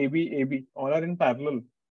 AB, AB, AB. All are in parallel.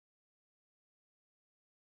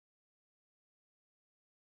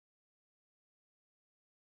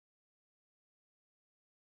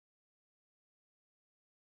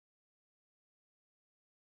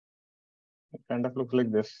 It kind of looks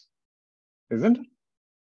like this, isn't it?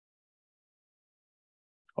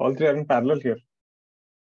 All three are in parallel here.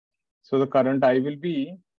 So the current I will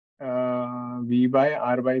be V by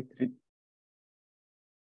R by 3.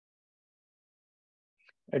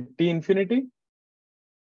 At T infinity,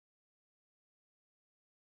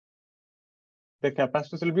 the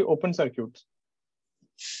capacitors will be open circuits.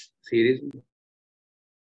 Series.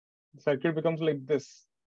 The circuit becomes like this.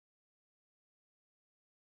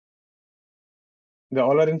 They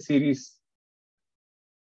all are in series.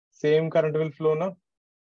 Same current will flow now.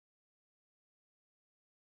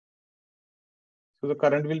 So the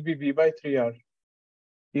current will be V by 3R.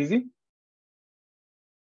 Easy.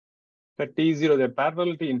 The T0, they're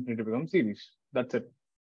parallel, T infinity becomes series. That's it.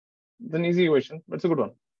 It's an easy equation, but it's a good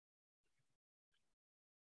one.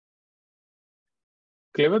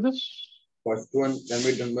 Clear with this? First one can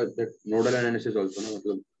be done by that nodal analysis also, ना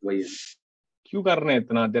मतलब वही है. क्यों कर रहे हैं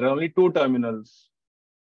इतना? There are only two terminals.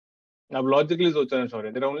 अब logically सोचना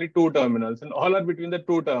sorry. There are only two terminals, and all are between the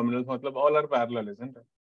two terminals. मतलब all are parallel, isn't it?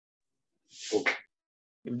 Okay.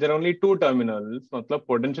 If there are only two terminals, मतलब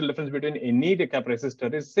potential difference between any cap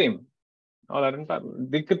resistor is same. All are in parallel.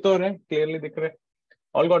 दिख तो रहे, clearly दिख रहे.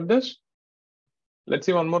 All got this? Let's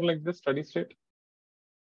see one more like this, steady state.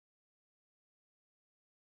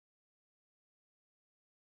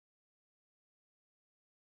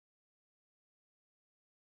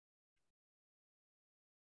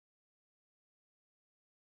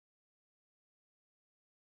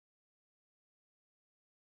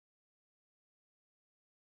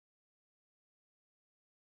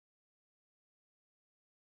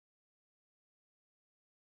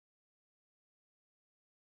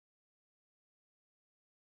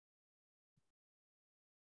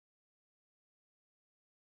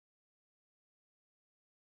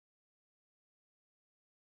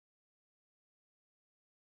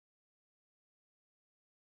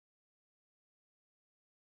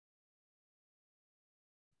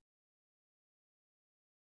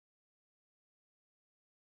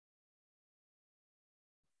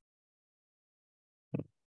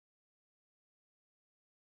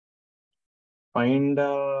 Find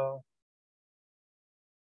the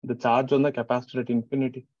charge on the capacitor at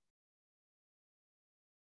infinity.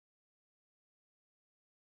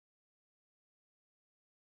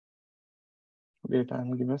 Wait,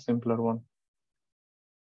 I'll give a simpler one.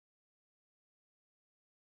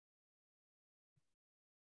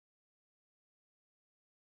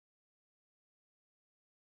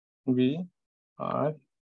 V R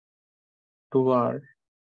 2R.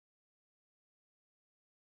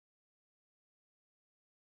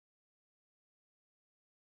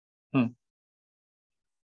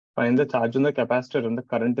 Find the charge on the capacitor and the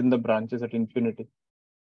current in the branches at infinity.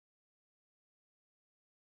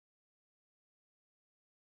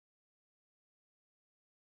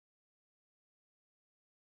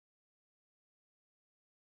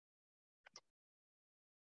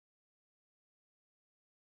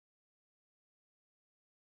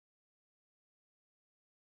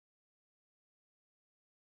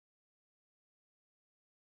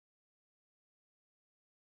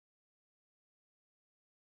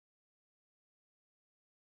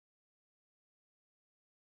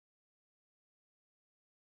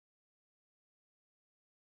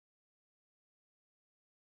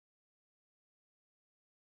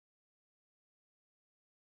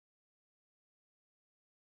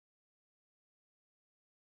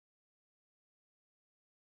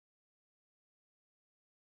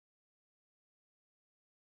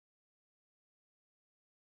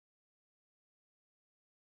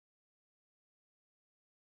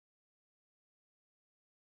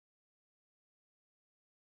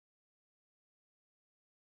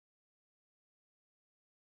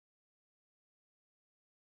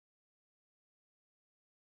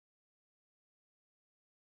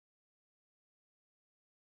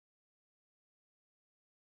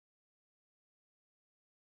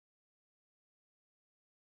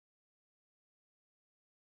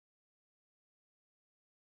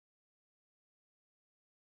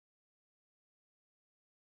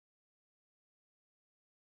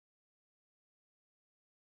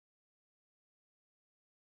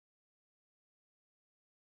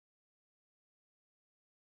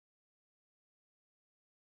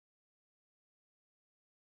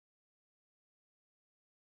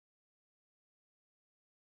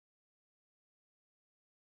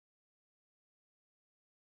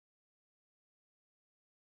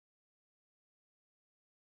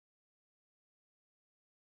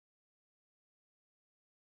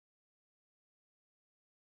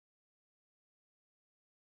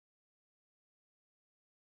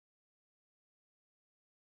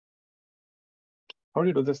 How do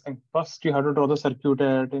you do this thing? First, you have to draw the circuit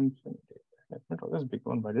at infinity. Let me draw this big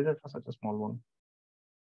one. Why did I draw such a small one?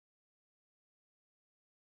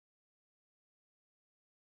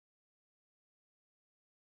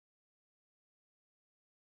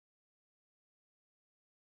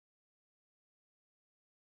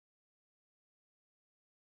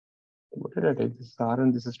 What did I take? This is R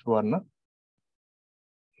and this is 2R, na?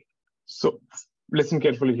 So listen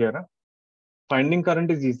carefully here. Huh? Finding current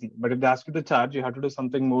is easy, but if they ask you the charge, you have to do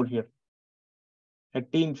something more here. At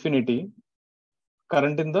T infinity,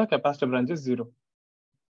 current in the capacitor branch is 0.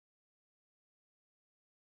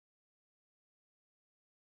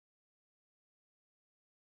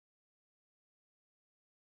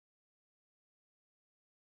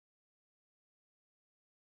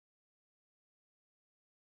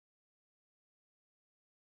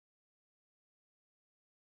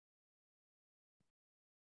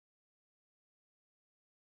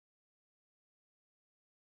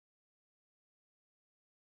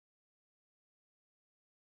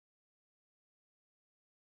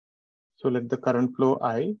 So let the current flow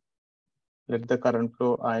I. Let the current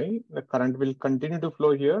flow I. The current will continue to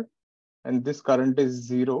flow here, and this current is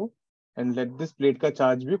 0. And let this plate ka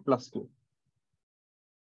charge be plus Q.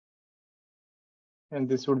 And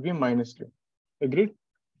this would be minus Q. Agreed?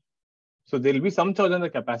 So there will be some charge on the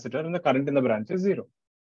capacitor, and the current in the branch is 0.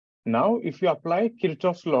 Now, if you apply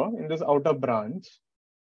Kirchhoff's law in this outer branch,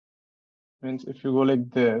 means if you go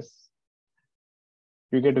like this,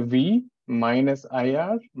 you get V minus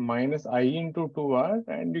IR minus I into 2R,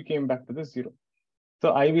 and you came back to the 0.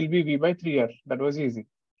 So I will be V by 3R. That was easy.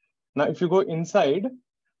 Now, if you go inside,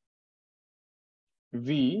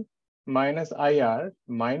 V minus IR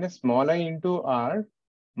minus small I into R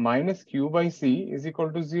minus Q by C is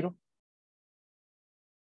equal to 0.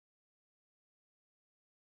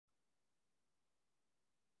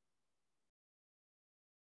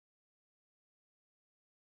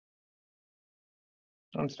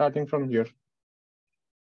 I'm starting from here.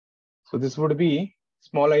 So this would be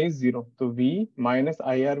small I is 0. So V minus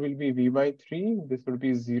IR will be V by 3. This would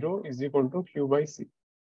be 0 is equal to Q by C.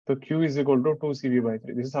 So Q is equal to 2CV by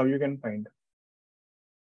 3. This is how you can find.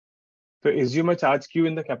 So assume a charge Q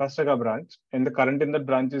in the capacitor branch, and the current in that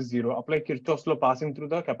branch is 0. Apply Kirchhoff's law passing through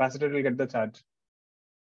the capacitor will get the charge.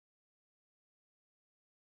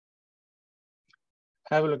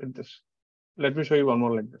 Have a look at this. Let me show you one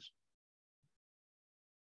more like this.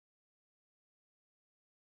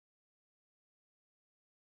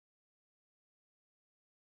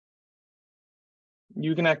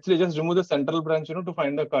 You can actually just remove the central branch, to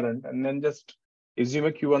find the current, and then just assume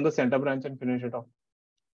a Q on the center branch and finish it off.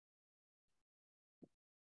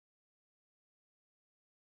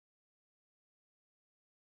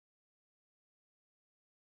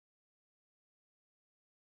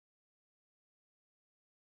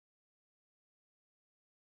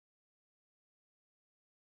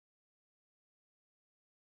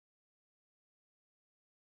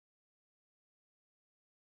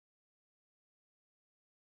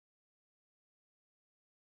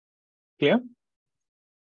 Clear?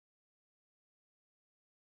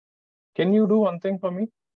 Can you do one thing for me?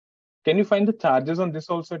 Can you find the charges on this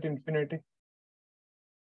also at infinity?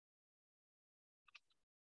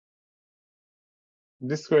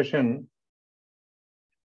 This question,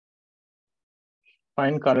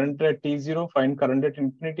 find current at T0, find current at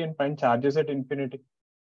infinity, and find charges at infinity.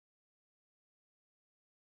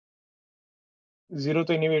 0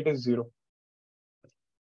 to anyway it is 0.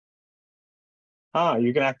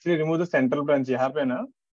 You can actually remove the central branch. यहाँ पे ना,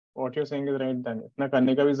 what you're saying is right then. इतना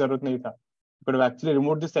करने का भी जरूरत नहीं था. You could have actually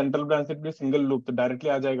removed the central branch, it would be a single loop. तो directly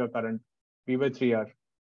आ जाएगा current V by 3R.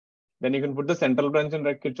 Then you can put the central branch and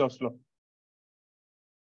write Kirchhoff's law.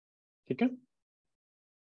 ठीक है?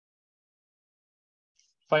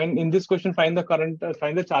 Find in this question, find the current,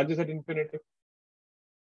 find the charges at infinity.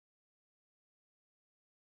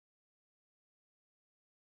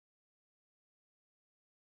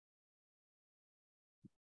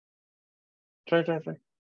 Try.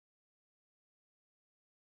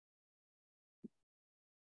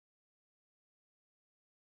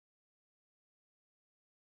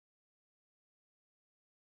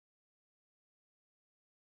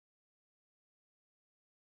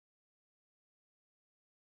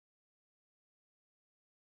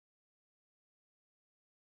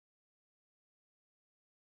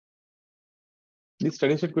 These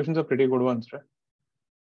steady state questions are pretty good ones, right?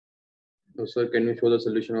 So, sir, can you show the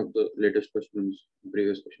solution of the latest questions,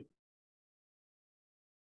 previous question?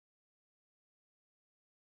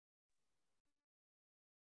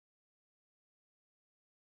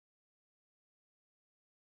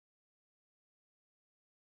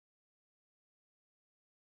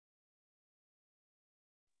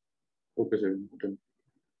 Okay, sir. Done.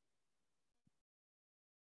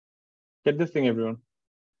 Get this thing, everyone.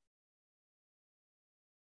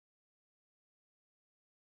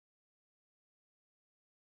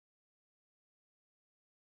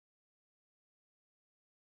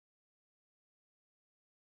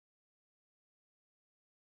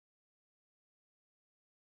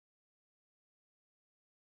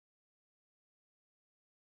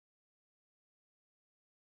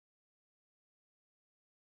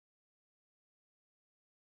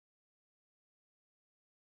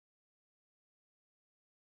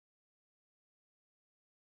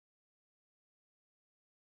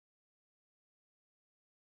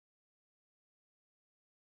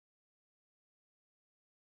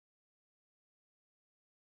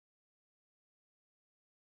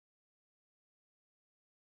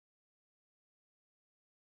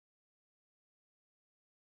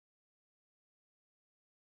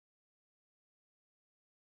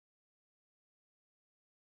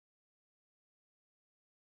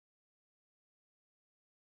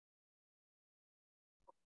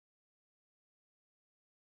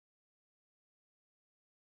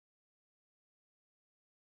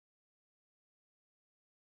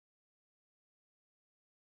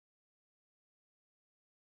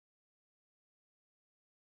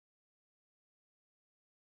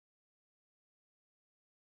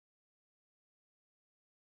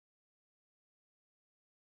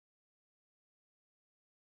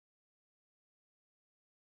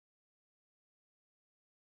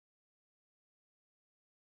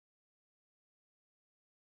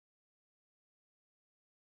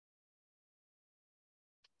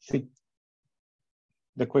 See,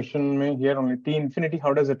 the question may here only T infinity.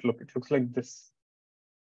 How does it look? It looks like this.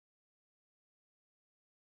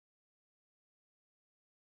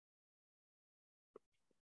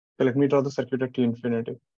 So let me draw the circuit at T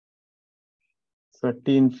infinity. So at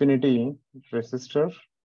T infinity, resistor,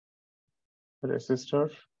 resistor,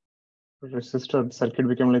 resistor, the circuit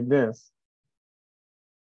became like this.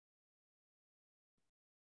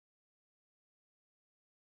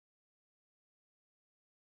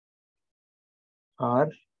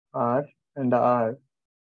 R, and R.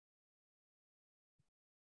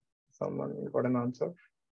 Someone got an answer.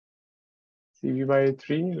 CV by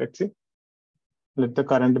 3, let's see. Let the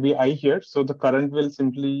current be I here. So the current will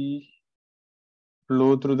simply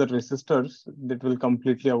flow through the resistors. That will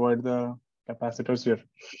completely avoid the capacitors here.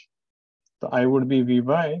 So I would be V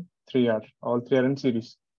by 3R. All three are in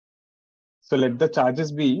series. So let the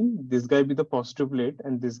charges be, this guy be the positive plate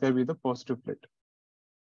and this guy be the positive plate.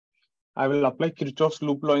 I will apply Kirchhoff's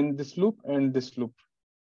loop law in this loop and this loop,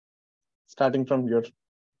 starting from here.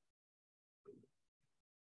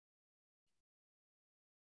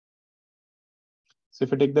 So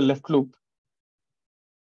if I take the left loop,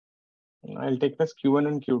 I'll take as Q1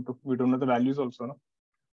 and Q2. We don't know the values also, no?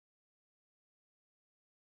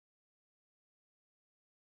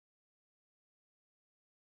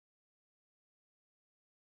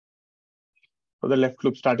 For the left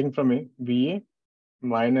loop, starting from A, VA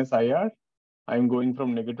minus IR. I'm going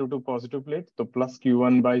from negative to positive plate. So plus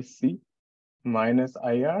Q1 by C minus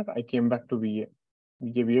IR. I came back to VA.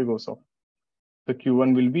 VA goes off. So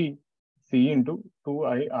Q1 will be C into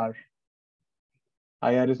 2IR.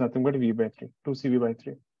 IR is nothing but V by 3, 2CV by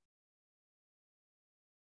 3.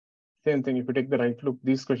 Same thing, if you take the right loop,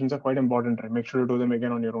 these questions are quite important, right? Make sure you do them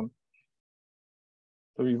again on your own.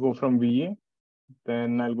 So we go from VA,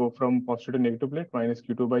 then I'll go from positive to negative plate minus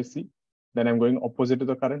Q2 by C. Then I'm going opposite to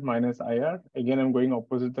the current minus IR. Again, I'm going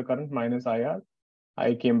opposite to the current minus IR.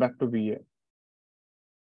 I came back to VA.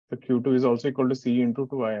 So Q2 is also equal to C into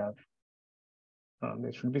 2IR.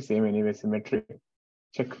 They should be same anyway, symmetry.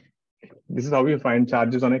 Check. This is how you find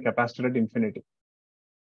charges on a capacitor at infinity.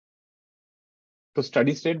 So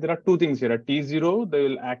steady state, there are two things here. At T0, they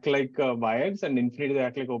will act like wires, and infinity, they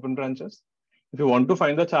act like open branches. If you want to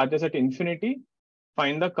find the charges at infinity,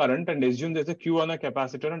 find the current and assume there's a Q on a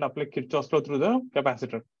capacitor and apply Kirchhoff's law through the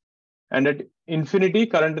capacitor. And at infinity,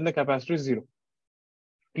 current in the capacitor is 0.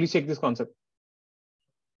 Please check this concept.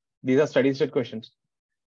 These are steady state questions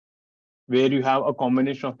where you have a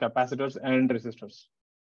combination of capacitors and resistors.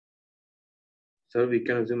 Sir, we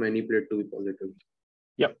can assume any plate to be positive.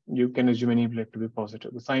 Yeah, you can assume any plate to be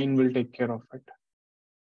positive. The sign will take care of it.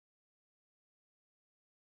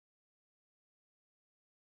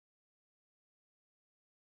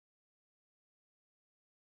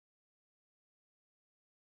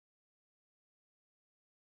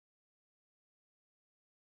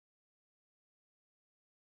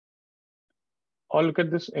 Or look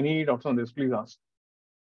at this. Any doubts on this, please ask.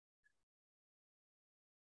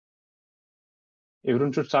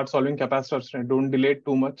 Everyone should start solving capacitors. Right? Don't delay it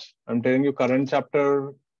too much. I'm telling you, current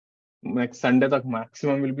chapter next Sunday tak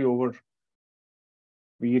maximum will be over.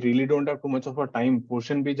 We really don't have too much of a time.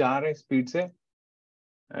 Portion bhi ja rahe speed se,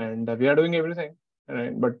 and we are doing everything.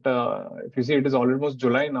 Right? But if you see, it is almost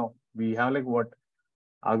July now. We have like what?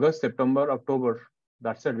 August, September, October.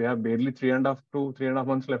 That's it. We have barely 3.5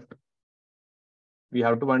 months left. We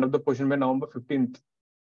have to wind up the portion by November 15th.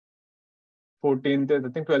 14th, I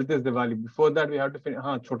think 12th is Diwali. Before that, we have to finish.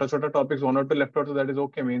 Chota topics, 1 or 2 left out, so that is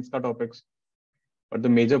okay, mains ka topics. But the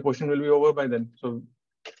major portion will be over by then. So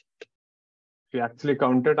if you actually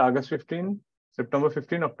counted August 15, September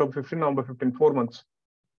 15, October 15, November 15, 4 months.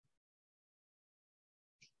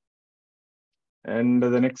 And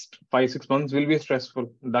the next 5-6 months will be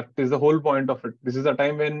stressful. That is the whole point of it. This is a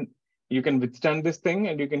time when you can withstand this thing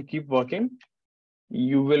and you can keep working.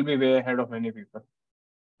 You will be way ahead of many people.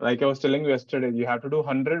 Like I was telling you yesterday, you have to do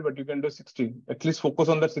 100, but you can do 60. At least focus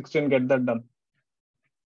on that 60 and get that done.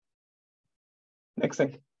 Next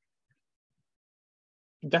thing.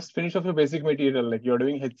 Just finish off your basic material. Like you're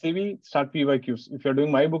doing HCV, start PYQs. If you're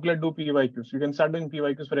doing my booklet, do PYQs. You can start doing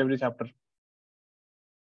PYQs for every chapter.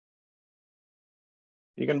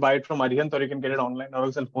 You can buy it from Arihant or you can get it online, or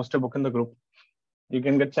else I'll post a book in the group. You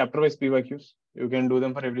can get chapter-wise PYQs. You can do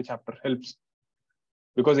them for every chapter. Helps.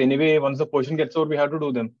 Because anyway, once the portion gets over, we have to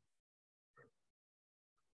do them.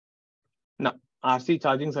 Now, RC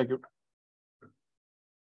charging circuit.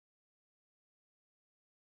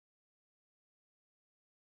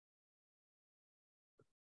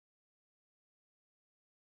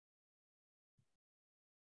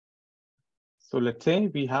 So let's say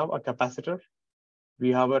we have a capacitor, we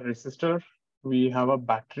have a resistor, we have a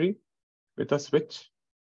battery with a switch.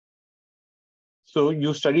 So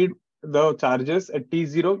you studied the charges at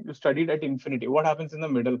T0, you studied at infinity. What happens in the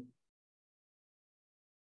middle?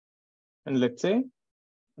 And let's say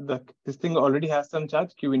this thing already has some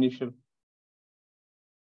charge, Q initial.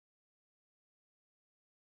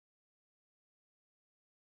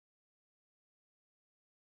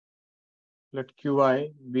 Let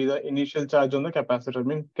Qi be the initial charge on the capacitor. I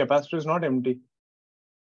mean, capacitor is not empty.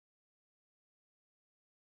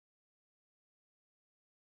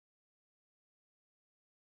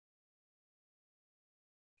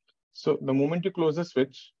 So the moment you close the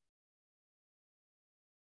switch,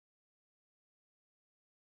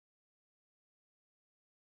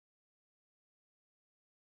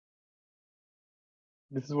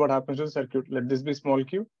 this is what happens to the circuit. Let this be small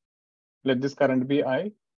q. Let this current be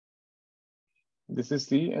I. This is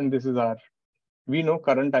C and this is R. We know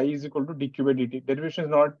current I is equal to dq by dt. Derivation is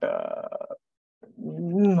not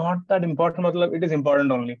that important. It is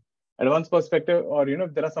important only. Advanced perspective, or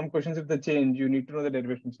if there are some questions, if they change, you need to know the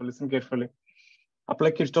derivation. So listen carefully. Apply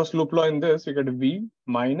Kirchhoff's loop law in this. You get V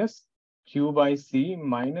minus Q by C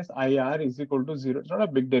minus IR is equal to 0. It's not a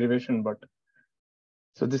big derivation, but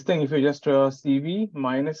so this thing, if you just CV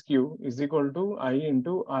minus Q is equal to I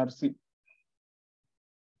into RC.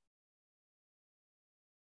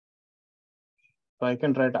 So I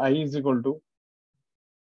can write I is equal to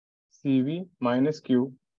CV minus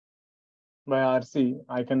Q by RC.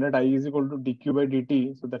 I can write I is equal to dQ by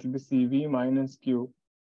dt. So that will be CV minus Q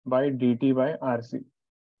by dt by RC.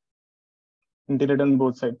 Integrate on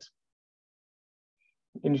both sides.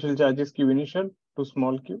 Initial charge is Q initial to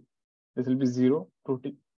small q. This will be 0 to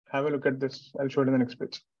t. Have a look at this. I'll show it in the next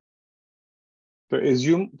page. So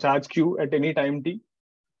assume charge q at any time t.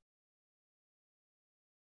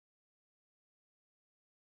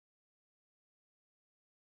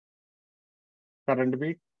 Current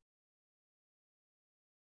be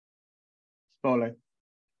small I.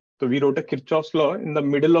 So we wrote a Kirchhoff's law in the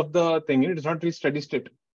middle of the thing. It is not really steady state.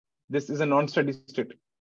 This is a non-steady state.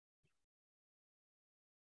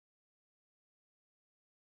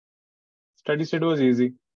 Steady state was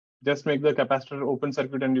easy. Just make the capacitor open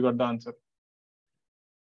circuit and you got the answer.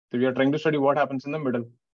 So we are trying to study what happens in the middle.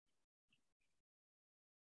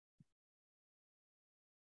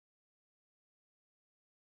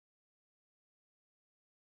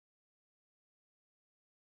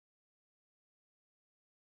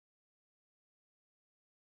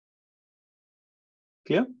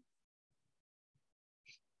 Clear?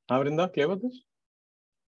 Vrinda, clear with this?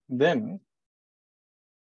 Then,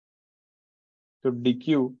 so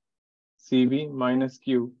dq CV minus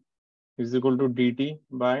q is equal to dt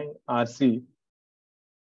by RC.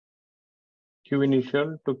 Q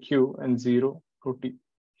initial to q and 0 to t.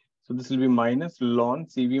 So this will be minus ln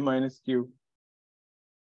CV minus q.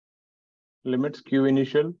 Limits q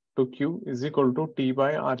initial to q is equal to t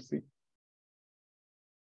by RC.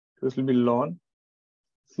 This will be ln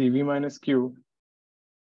CV minus q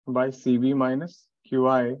by CV minus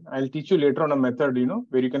Qi. I'll teach you later on a method,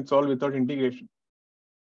 where you can solve without integration.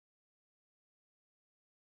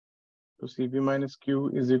 So Cv minus Q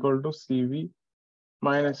is equal to Cv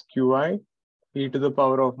minus Qi e to the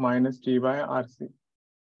power of minus T by Rc.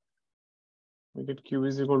 We get Q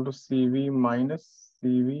is equal to Cv minus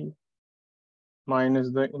Cv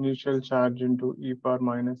minus the initial charge into e power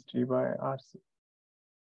minus T by Rc.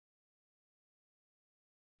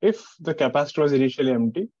 If the capacitor was initially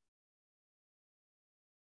empty,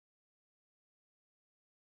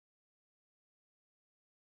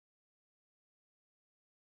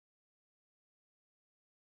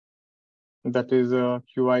 that is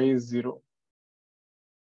Qi is 0.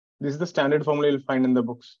 This is the standard formula you'll find in the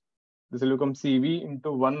books. This will become Cv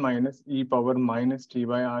into 1 minus e power minus T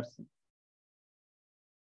by Rc.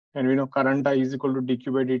 And we know current I is equal to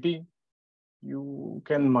dq by dt. You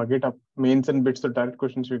can mug it up. Mains and bits, the direct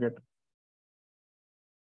questions you get.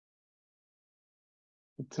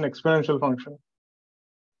 It's an exponential function.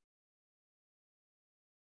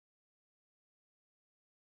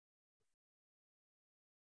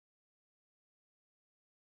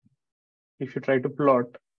 If you try to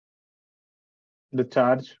plot the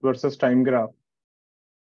charge versus time graph,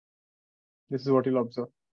 this is what you'll observe.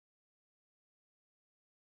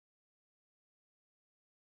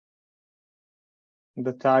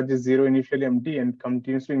 The charge is 0 initially empty and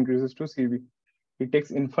continuously increases to Cv. It takes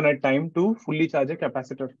infinite time to fully charge a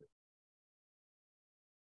capacitor.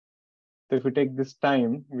 So if we take this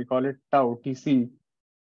time, we call it tau, Tc.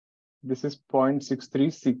 This is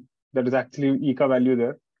 0.63 C. That is actually Eka value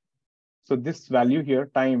there. So this value here,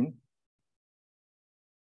 time,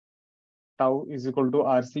 tau is equal to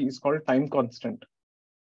Rc, is called time constant.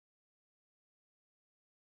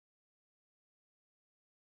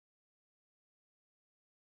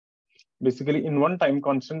 Basically, in one time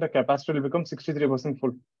constant, the capacitor will become 63%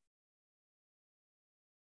 full.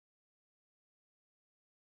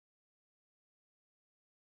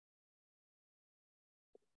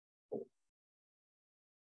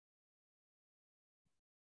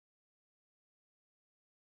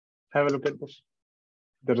 Have a look at this.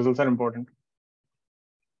 The results are important.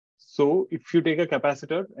 So if you take a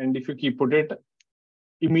capacitor and if you put it,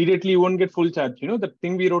 immediately you won't get full charge. The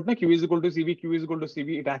thing we wrote, Q is equal to Cv, Q is equal to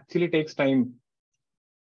Cv, it actually takes time.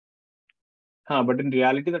 But in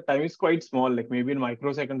reality, the time is quite small, like maybe in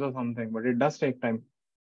microseconds or something, but it does take time.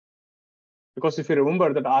 Because if you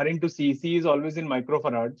remember that R into C is always in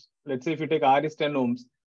microfarads. Let's say if you take R is 10 ohms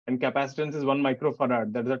and capacitance is 1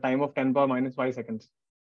 microfarad, that is a time of 10 power minus 5 seconds.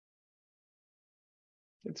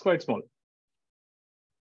 It's quite small.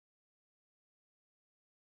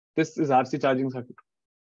 This is RC charging circuit.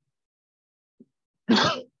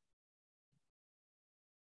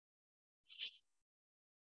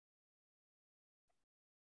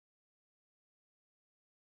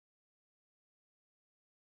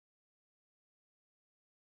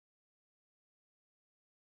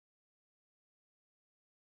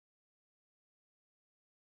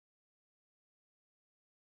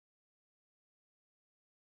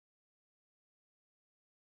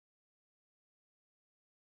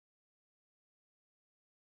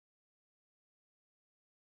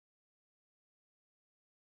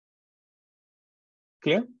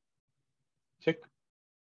 Clear? Check.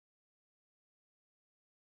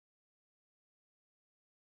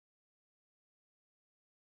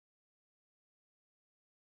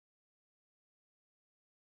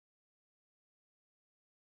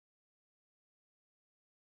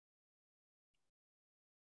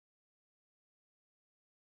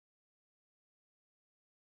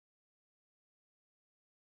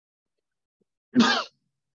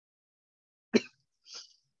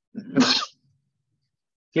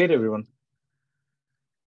 Clear, everyone?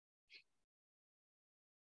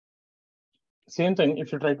 Same thing,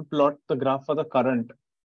 if you try to plot the graph for the current,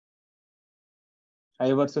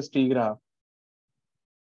 I versus T graph.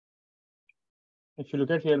 If you look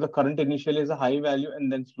at here, the current initially is a high value and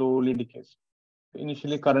then slowly decays.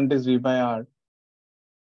 Initially, current is V by R.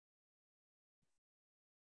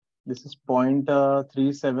 This is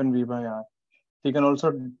 0.37 V by R. You can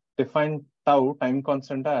also define tau, time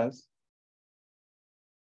constant, as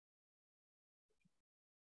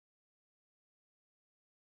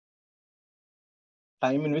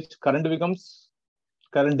time in which current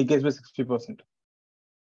decays by 60%.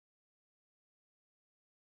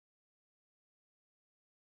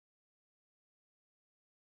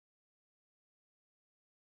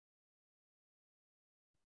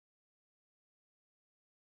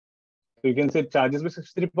 So you can say charges by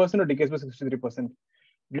 63% or decays by 63%.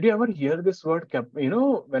 Did you ever hear this word cap?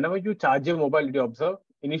 Whenever you charge your mobile, did you observe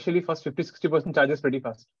initially first 50-60% charges pretty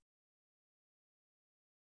fast?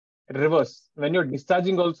 reverse. When you're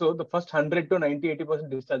discharging also, the first 100 to 90-80%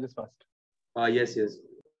 discharge is fast. Yes, yes.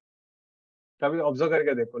 कभी observe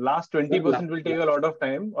करके देखो. Last 20% will take a lot of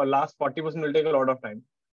time, or last 40% will take a lot of time.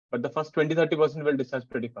 But the first 20-30% will discharge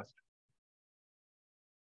pretty fast.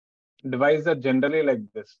 Devices are generally like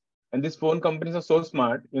this. And these phone companies are so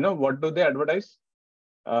smart. You know, what do they advertise?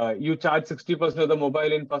 You charge 60% of the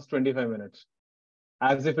mobile in first 25 minutes.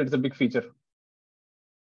 As if it's a big feature.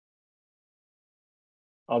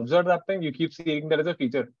 Observe that thing, you keep seeing that as a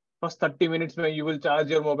feature. First 30 minutes when you will charge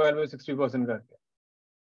your mobile with 60%. Karke.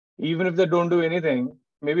 Even if they don't do anything,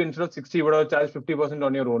 maybe instead of 60, you would have charged 50%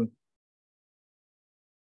 on your own.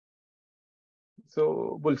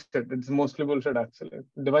 So bullshit. It's mostly bullshit actually.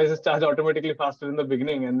 Devices charge automatically faster in the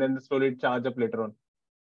beginning and then they slowly charge up later on.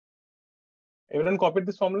 Everyone copied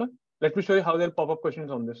this formula? Let me show you how they'll pop up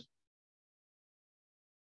questions on this.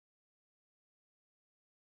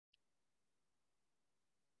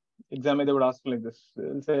 Exam they would ask like this.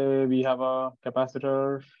 They'll say we have a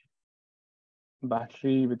capacitor,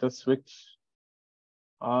 battery with a switch,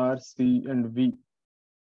 R, C, and V.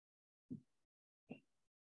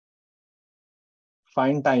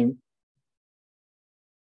 Find time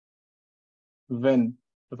when,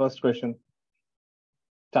 the first question,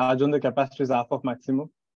 charge on the capacitor is half of maximum.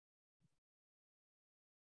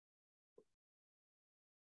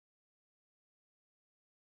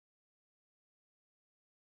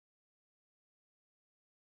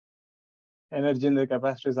 Energy in the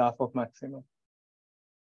capacitor is half of maximum.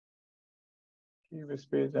 Previous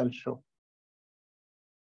page, I'll show.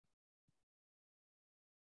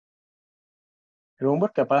 Remember,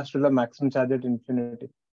 capacitor is the maximum charge at infinity.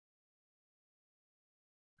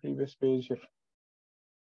 Previous page here.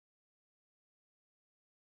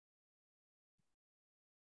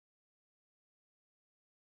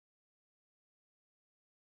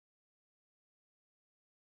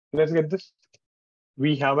 Let's get this.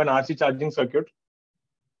 We have an RC charging circuit.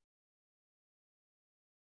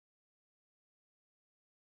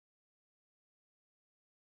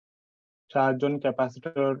 Charge on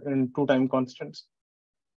capacitor in 2 time constants.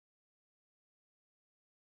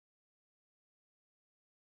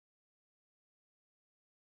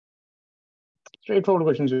 Straightforward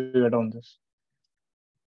questions you get on this.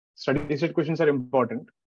 Study state questions are important.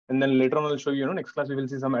 And then later on, I'll show you, next class, we will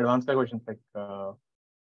see some advanced questions like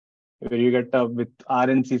where you get with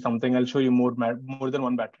RNC something. I'll show you more than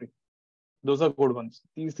one battery. Those are good ones.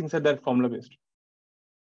 These things are that formula based.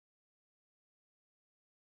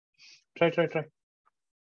 Try.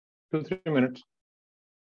 2-3 minutes.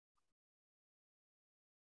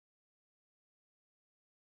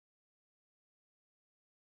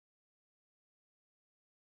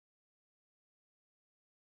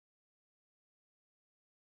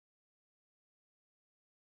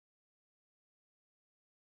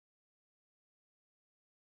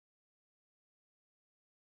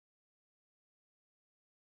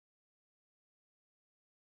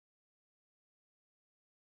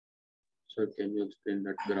 Sir, can you explain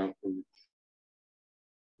that graph to me?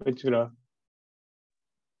 Which graph?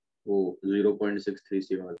 Oh,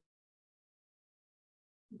 0.630 वाला.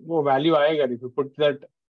 वो value आएगा if you put that.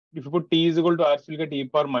 If you put t is equal to r, you'll get e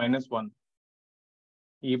power minus 1.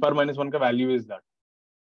 E power minus 1 का value is that.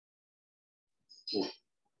 Oh.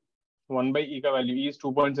 1 by e का value, e is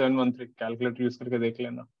 2.713. Calculator use करके देख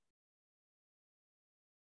लेना.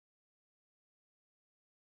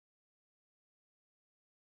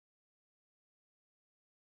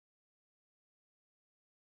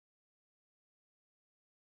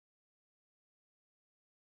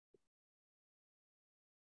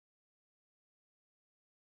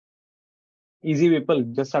 Easy people,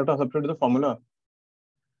 just have to substitute the formula.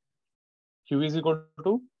 Q is equal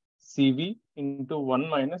to CV into 1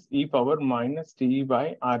 minus e power minus t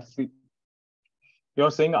by RC.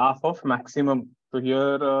 You're saying half of maximum. So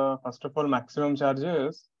here, first of all, maximum charge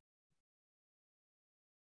is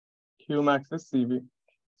Q max is CV.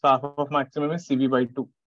 So half of maximum is CV by 2.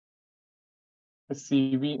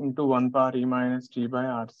 CV into 1 power e minus t by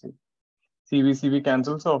RC. CV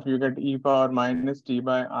cancels off. You get e power minus t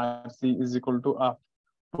by RC is equal to half.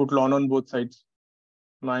 Put ln on both sides.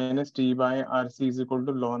 Minus t by RC is equal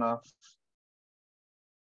to ln half.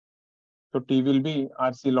 So t will be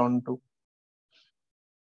RC ln 2.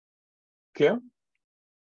 Okay.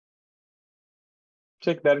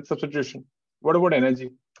 Check direct substitution. What about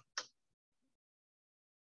energy?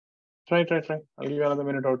 Try. I'll give you another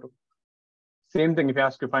minute or two. Same thing. If you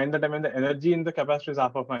ask you find the time when the energy in the capacitor is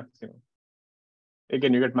half of maximum.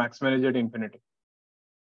 Again, you get maximum energy at infinity.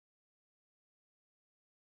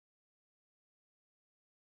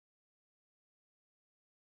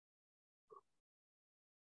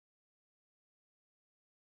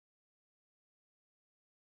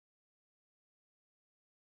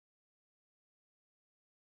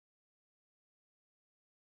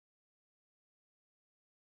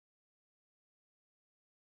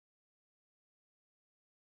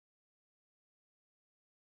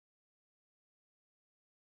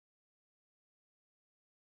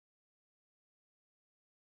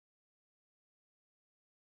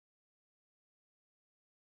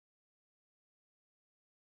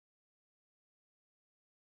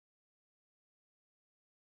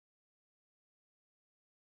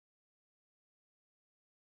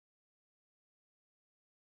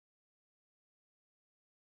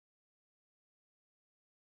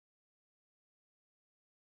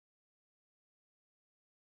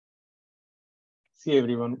 See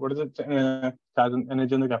everyone, what is the charge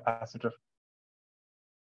energy on the capacitor?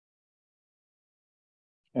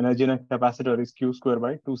 Energy in a capacitor is Q square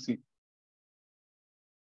by 2C.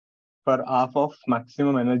 For half of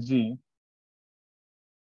maximum energy,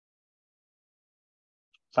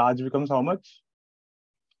 charge becomes how much?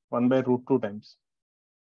 1 by root 2 times.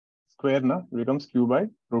 Square na becomes Q by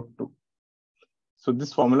root 2. So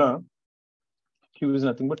this formula, Q is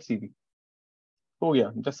nothing but CV. Oh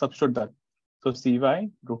yeah, just substitute that. So Cy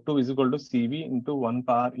root 2 is equal to Cv into 1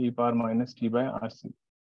 power e power minus t by Rc.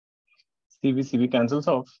 Cv cancels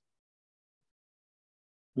off.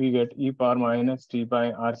 We get e power minus t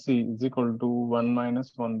by Rc is equal to 1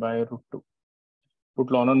 minus 1 by root 2.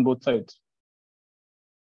 Put ln on both sides.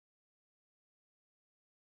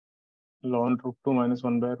 Ln root 2 minus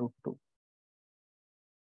 1 by root 2.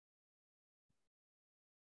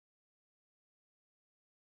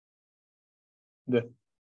 There.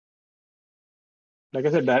 Like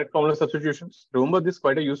I said, direct formula substitutions. Remember this,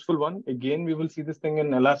 quite a useful one. Again, we will see this thing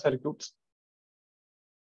in LR circuits.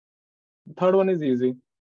 The third one is easy.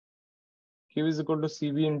 Q is equal to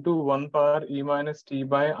Cv into 1 power e minus t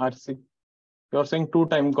by Rc. You're saying 2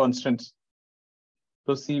 time constants.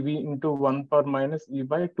 So Cv into 1 power minus e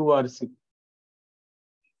by 2 Rc.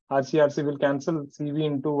 Rc will cancel. Cv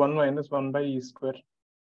into 1 minus 1 by e square.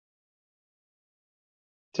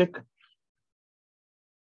 Check.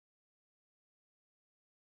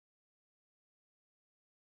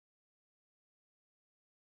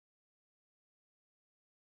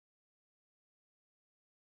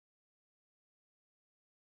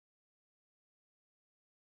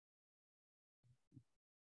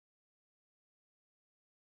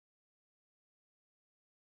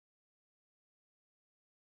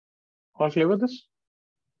 All clear with this?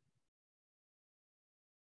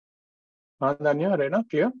 Danya, Rena,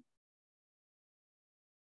 clear?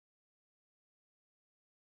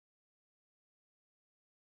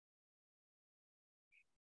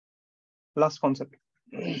 Last concept.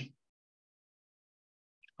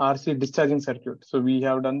 RC discharging circuit. So we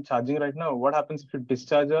have done charging right now. What happens if you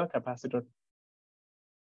discharge a capacitor?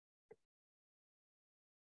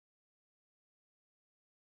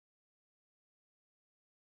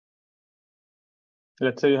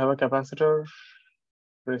 Let's say you have a capacitor,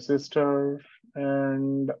 resistor,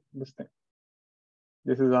 and this thing.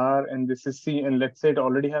 This is R and this is C, and let's say it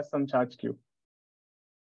already has some charge Q.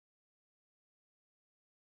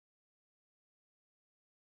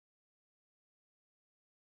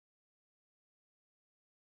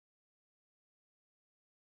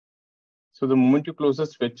 So the moment you close the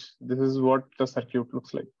switch, this is what the circuit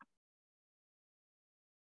looks like.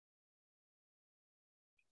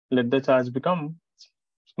 Let the charge become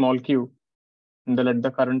small q, and then let the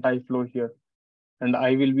current I flow here. And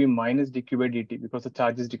I will be minus dq by dt because the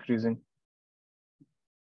charge is decreasing.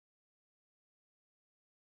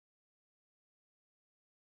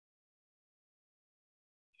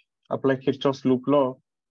 Apply Kirchhoff's loop law.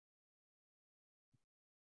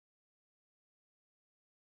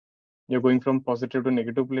 You're going from positive to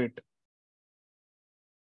negative plate.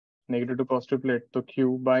 Negative to positive plate. So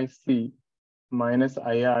Q by C minus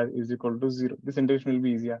IR is equal to 0. This integration will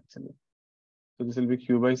be easy actually. So this will be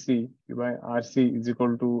Q by C. Q by RC is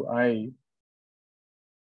equal to I.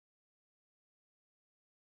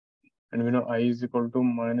 And we know I is equal to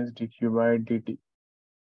minus dq by dt.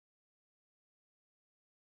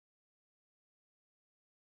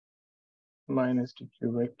 Minus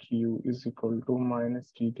dq by q is equal to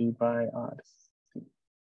minus dt by RC.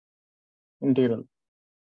 Integral.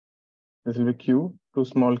 This will be q to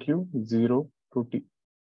small q, 0 to t.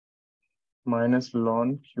 Minus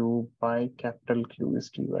ln q by capital Q is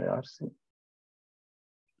t by RC.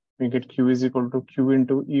 We get q is equal to q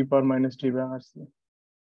into e power minus t by RC.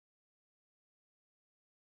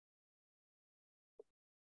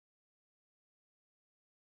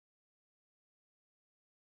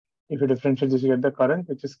 If you differentiate this, you get the current,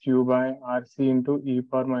 which is q by RC into e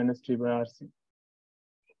power minus t by RC.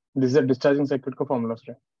 This is a discharging circuit ka formula,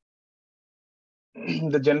 right?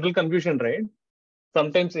 The general confusion, right?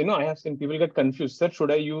 Sometimes, I have seen people get confused. Sir,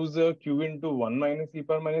 should I use q into 1 minus e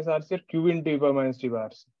power minus RC or q into e power minus t by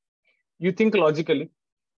RC? You think logically,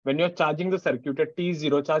 when you're charging the circuit at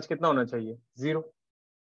t0, charge kitna hona chahiye? 0.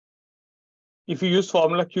 If you use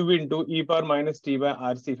formula q into e power minus t by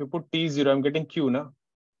RC, if you put t0, I'm getting q, na?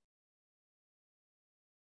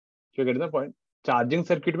 You get the point? Charging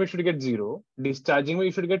circuit we should get 0. Discharging we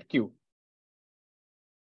should get q.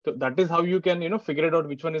 So that is how you can, figure it out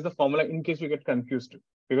which one is the formula in case you get confused.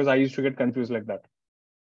 Because I used to get confused like that.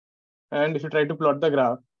 And if you try to plot the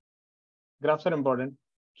graph, graphs are important.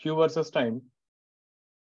 Q versus time.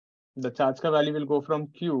 the charge ka value will go from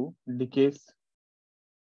Q, decays.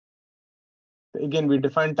 Again, we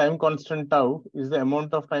define time constant tau is the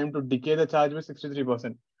amount of time to decay the charge by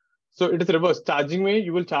 63%. So it is reverse. Charging way,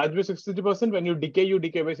 you will charge by 63%. When you decay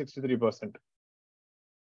by 63%.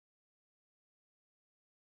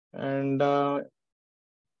 And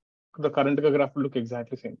the current graph will look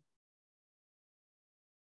exactly same.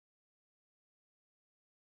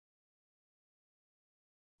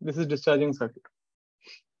 This is discharging circuit.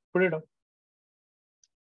 Put it up.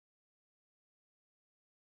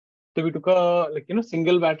 So we took a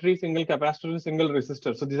single battery, single capacitor, and single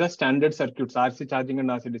resistor. So these are standard circuits, RC charging and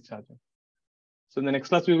RC discharging. So in the next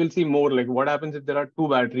class, we will see more like what happens if there are two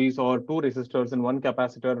batteries or two resistors and one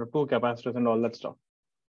capacitor or two capacitors and all that stuff.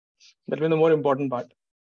 That will be the more important part.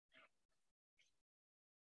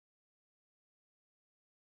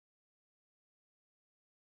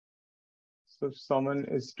 So if someone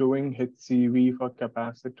is doing HCV for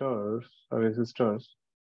capacitors or resistors,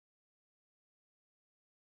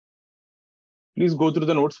 please go through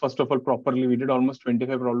the notes first of all properly. We did almost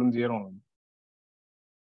 25 problems here on.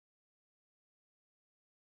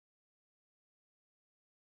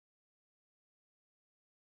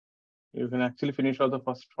 You can actually finish all the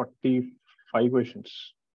first 45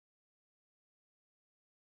 questions.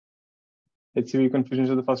 HCV, you can finish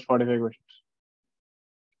the first 45 questions.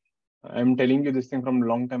 I'm telling you this thing from a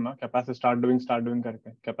long time. Capacitors start doing.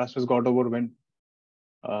 Capacitors got over when?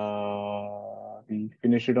 We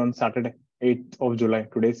finished it on Saturday, 8th of July.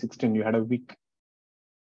 Today, 16. You had a week.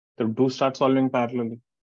 So do start solving parallelly.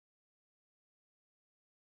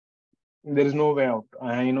 There is no way out.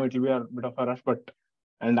 I know it will be a bit of a rush,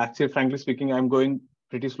 and actually, frankly speaking, I'm going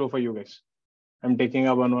pretty slow for you guys. I'm taking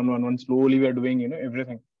a 1-1-1-1. Slowly, we are doing,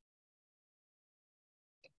 everything.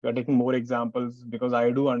 We are taking more examples because I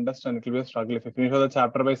do understand it will be a struggle. If you finish the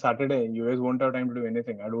chapter by Saturday, you guys won't have time to do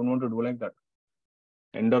anything. I don't want to do like that.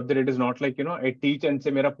 End of the day, it is not like, I teach and say,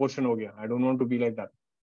 mera portion ho gaya. I don't want to be like that.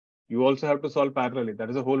 You also have to solve parallelly. That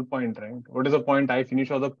is the whole point, right? What is the point? I finish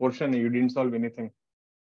all the portion, you didn't solve anything.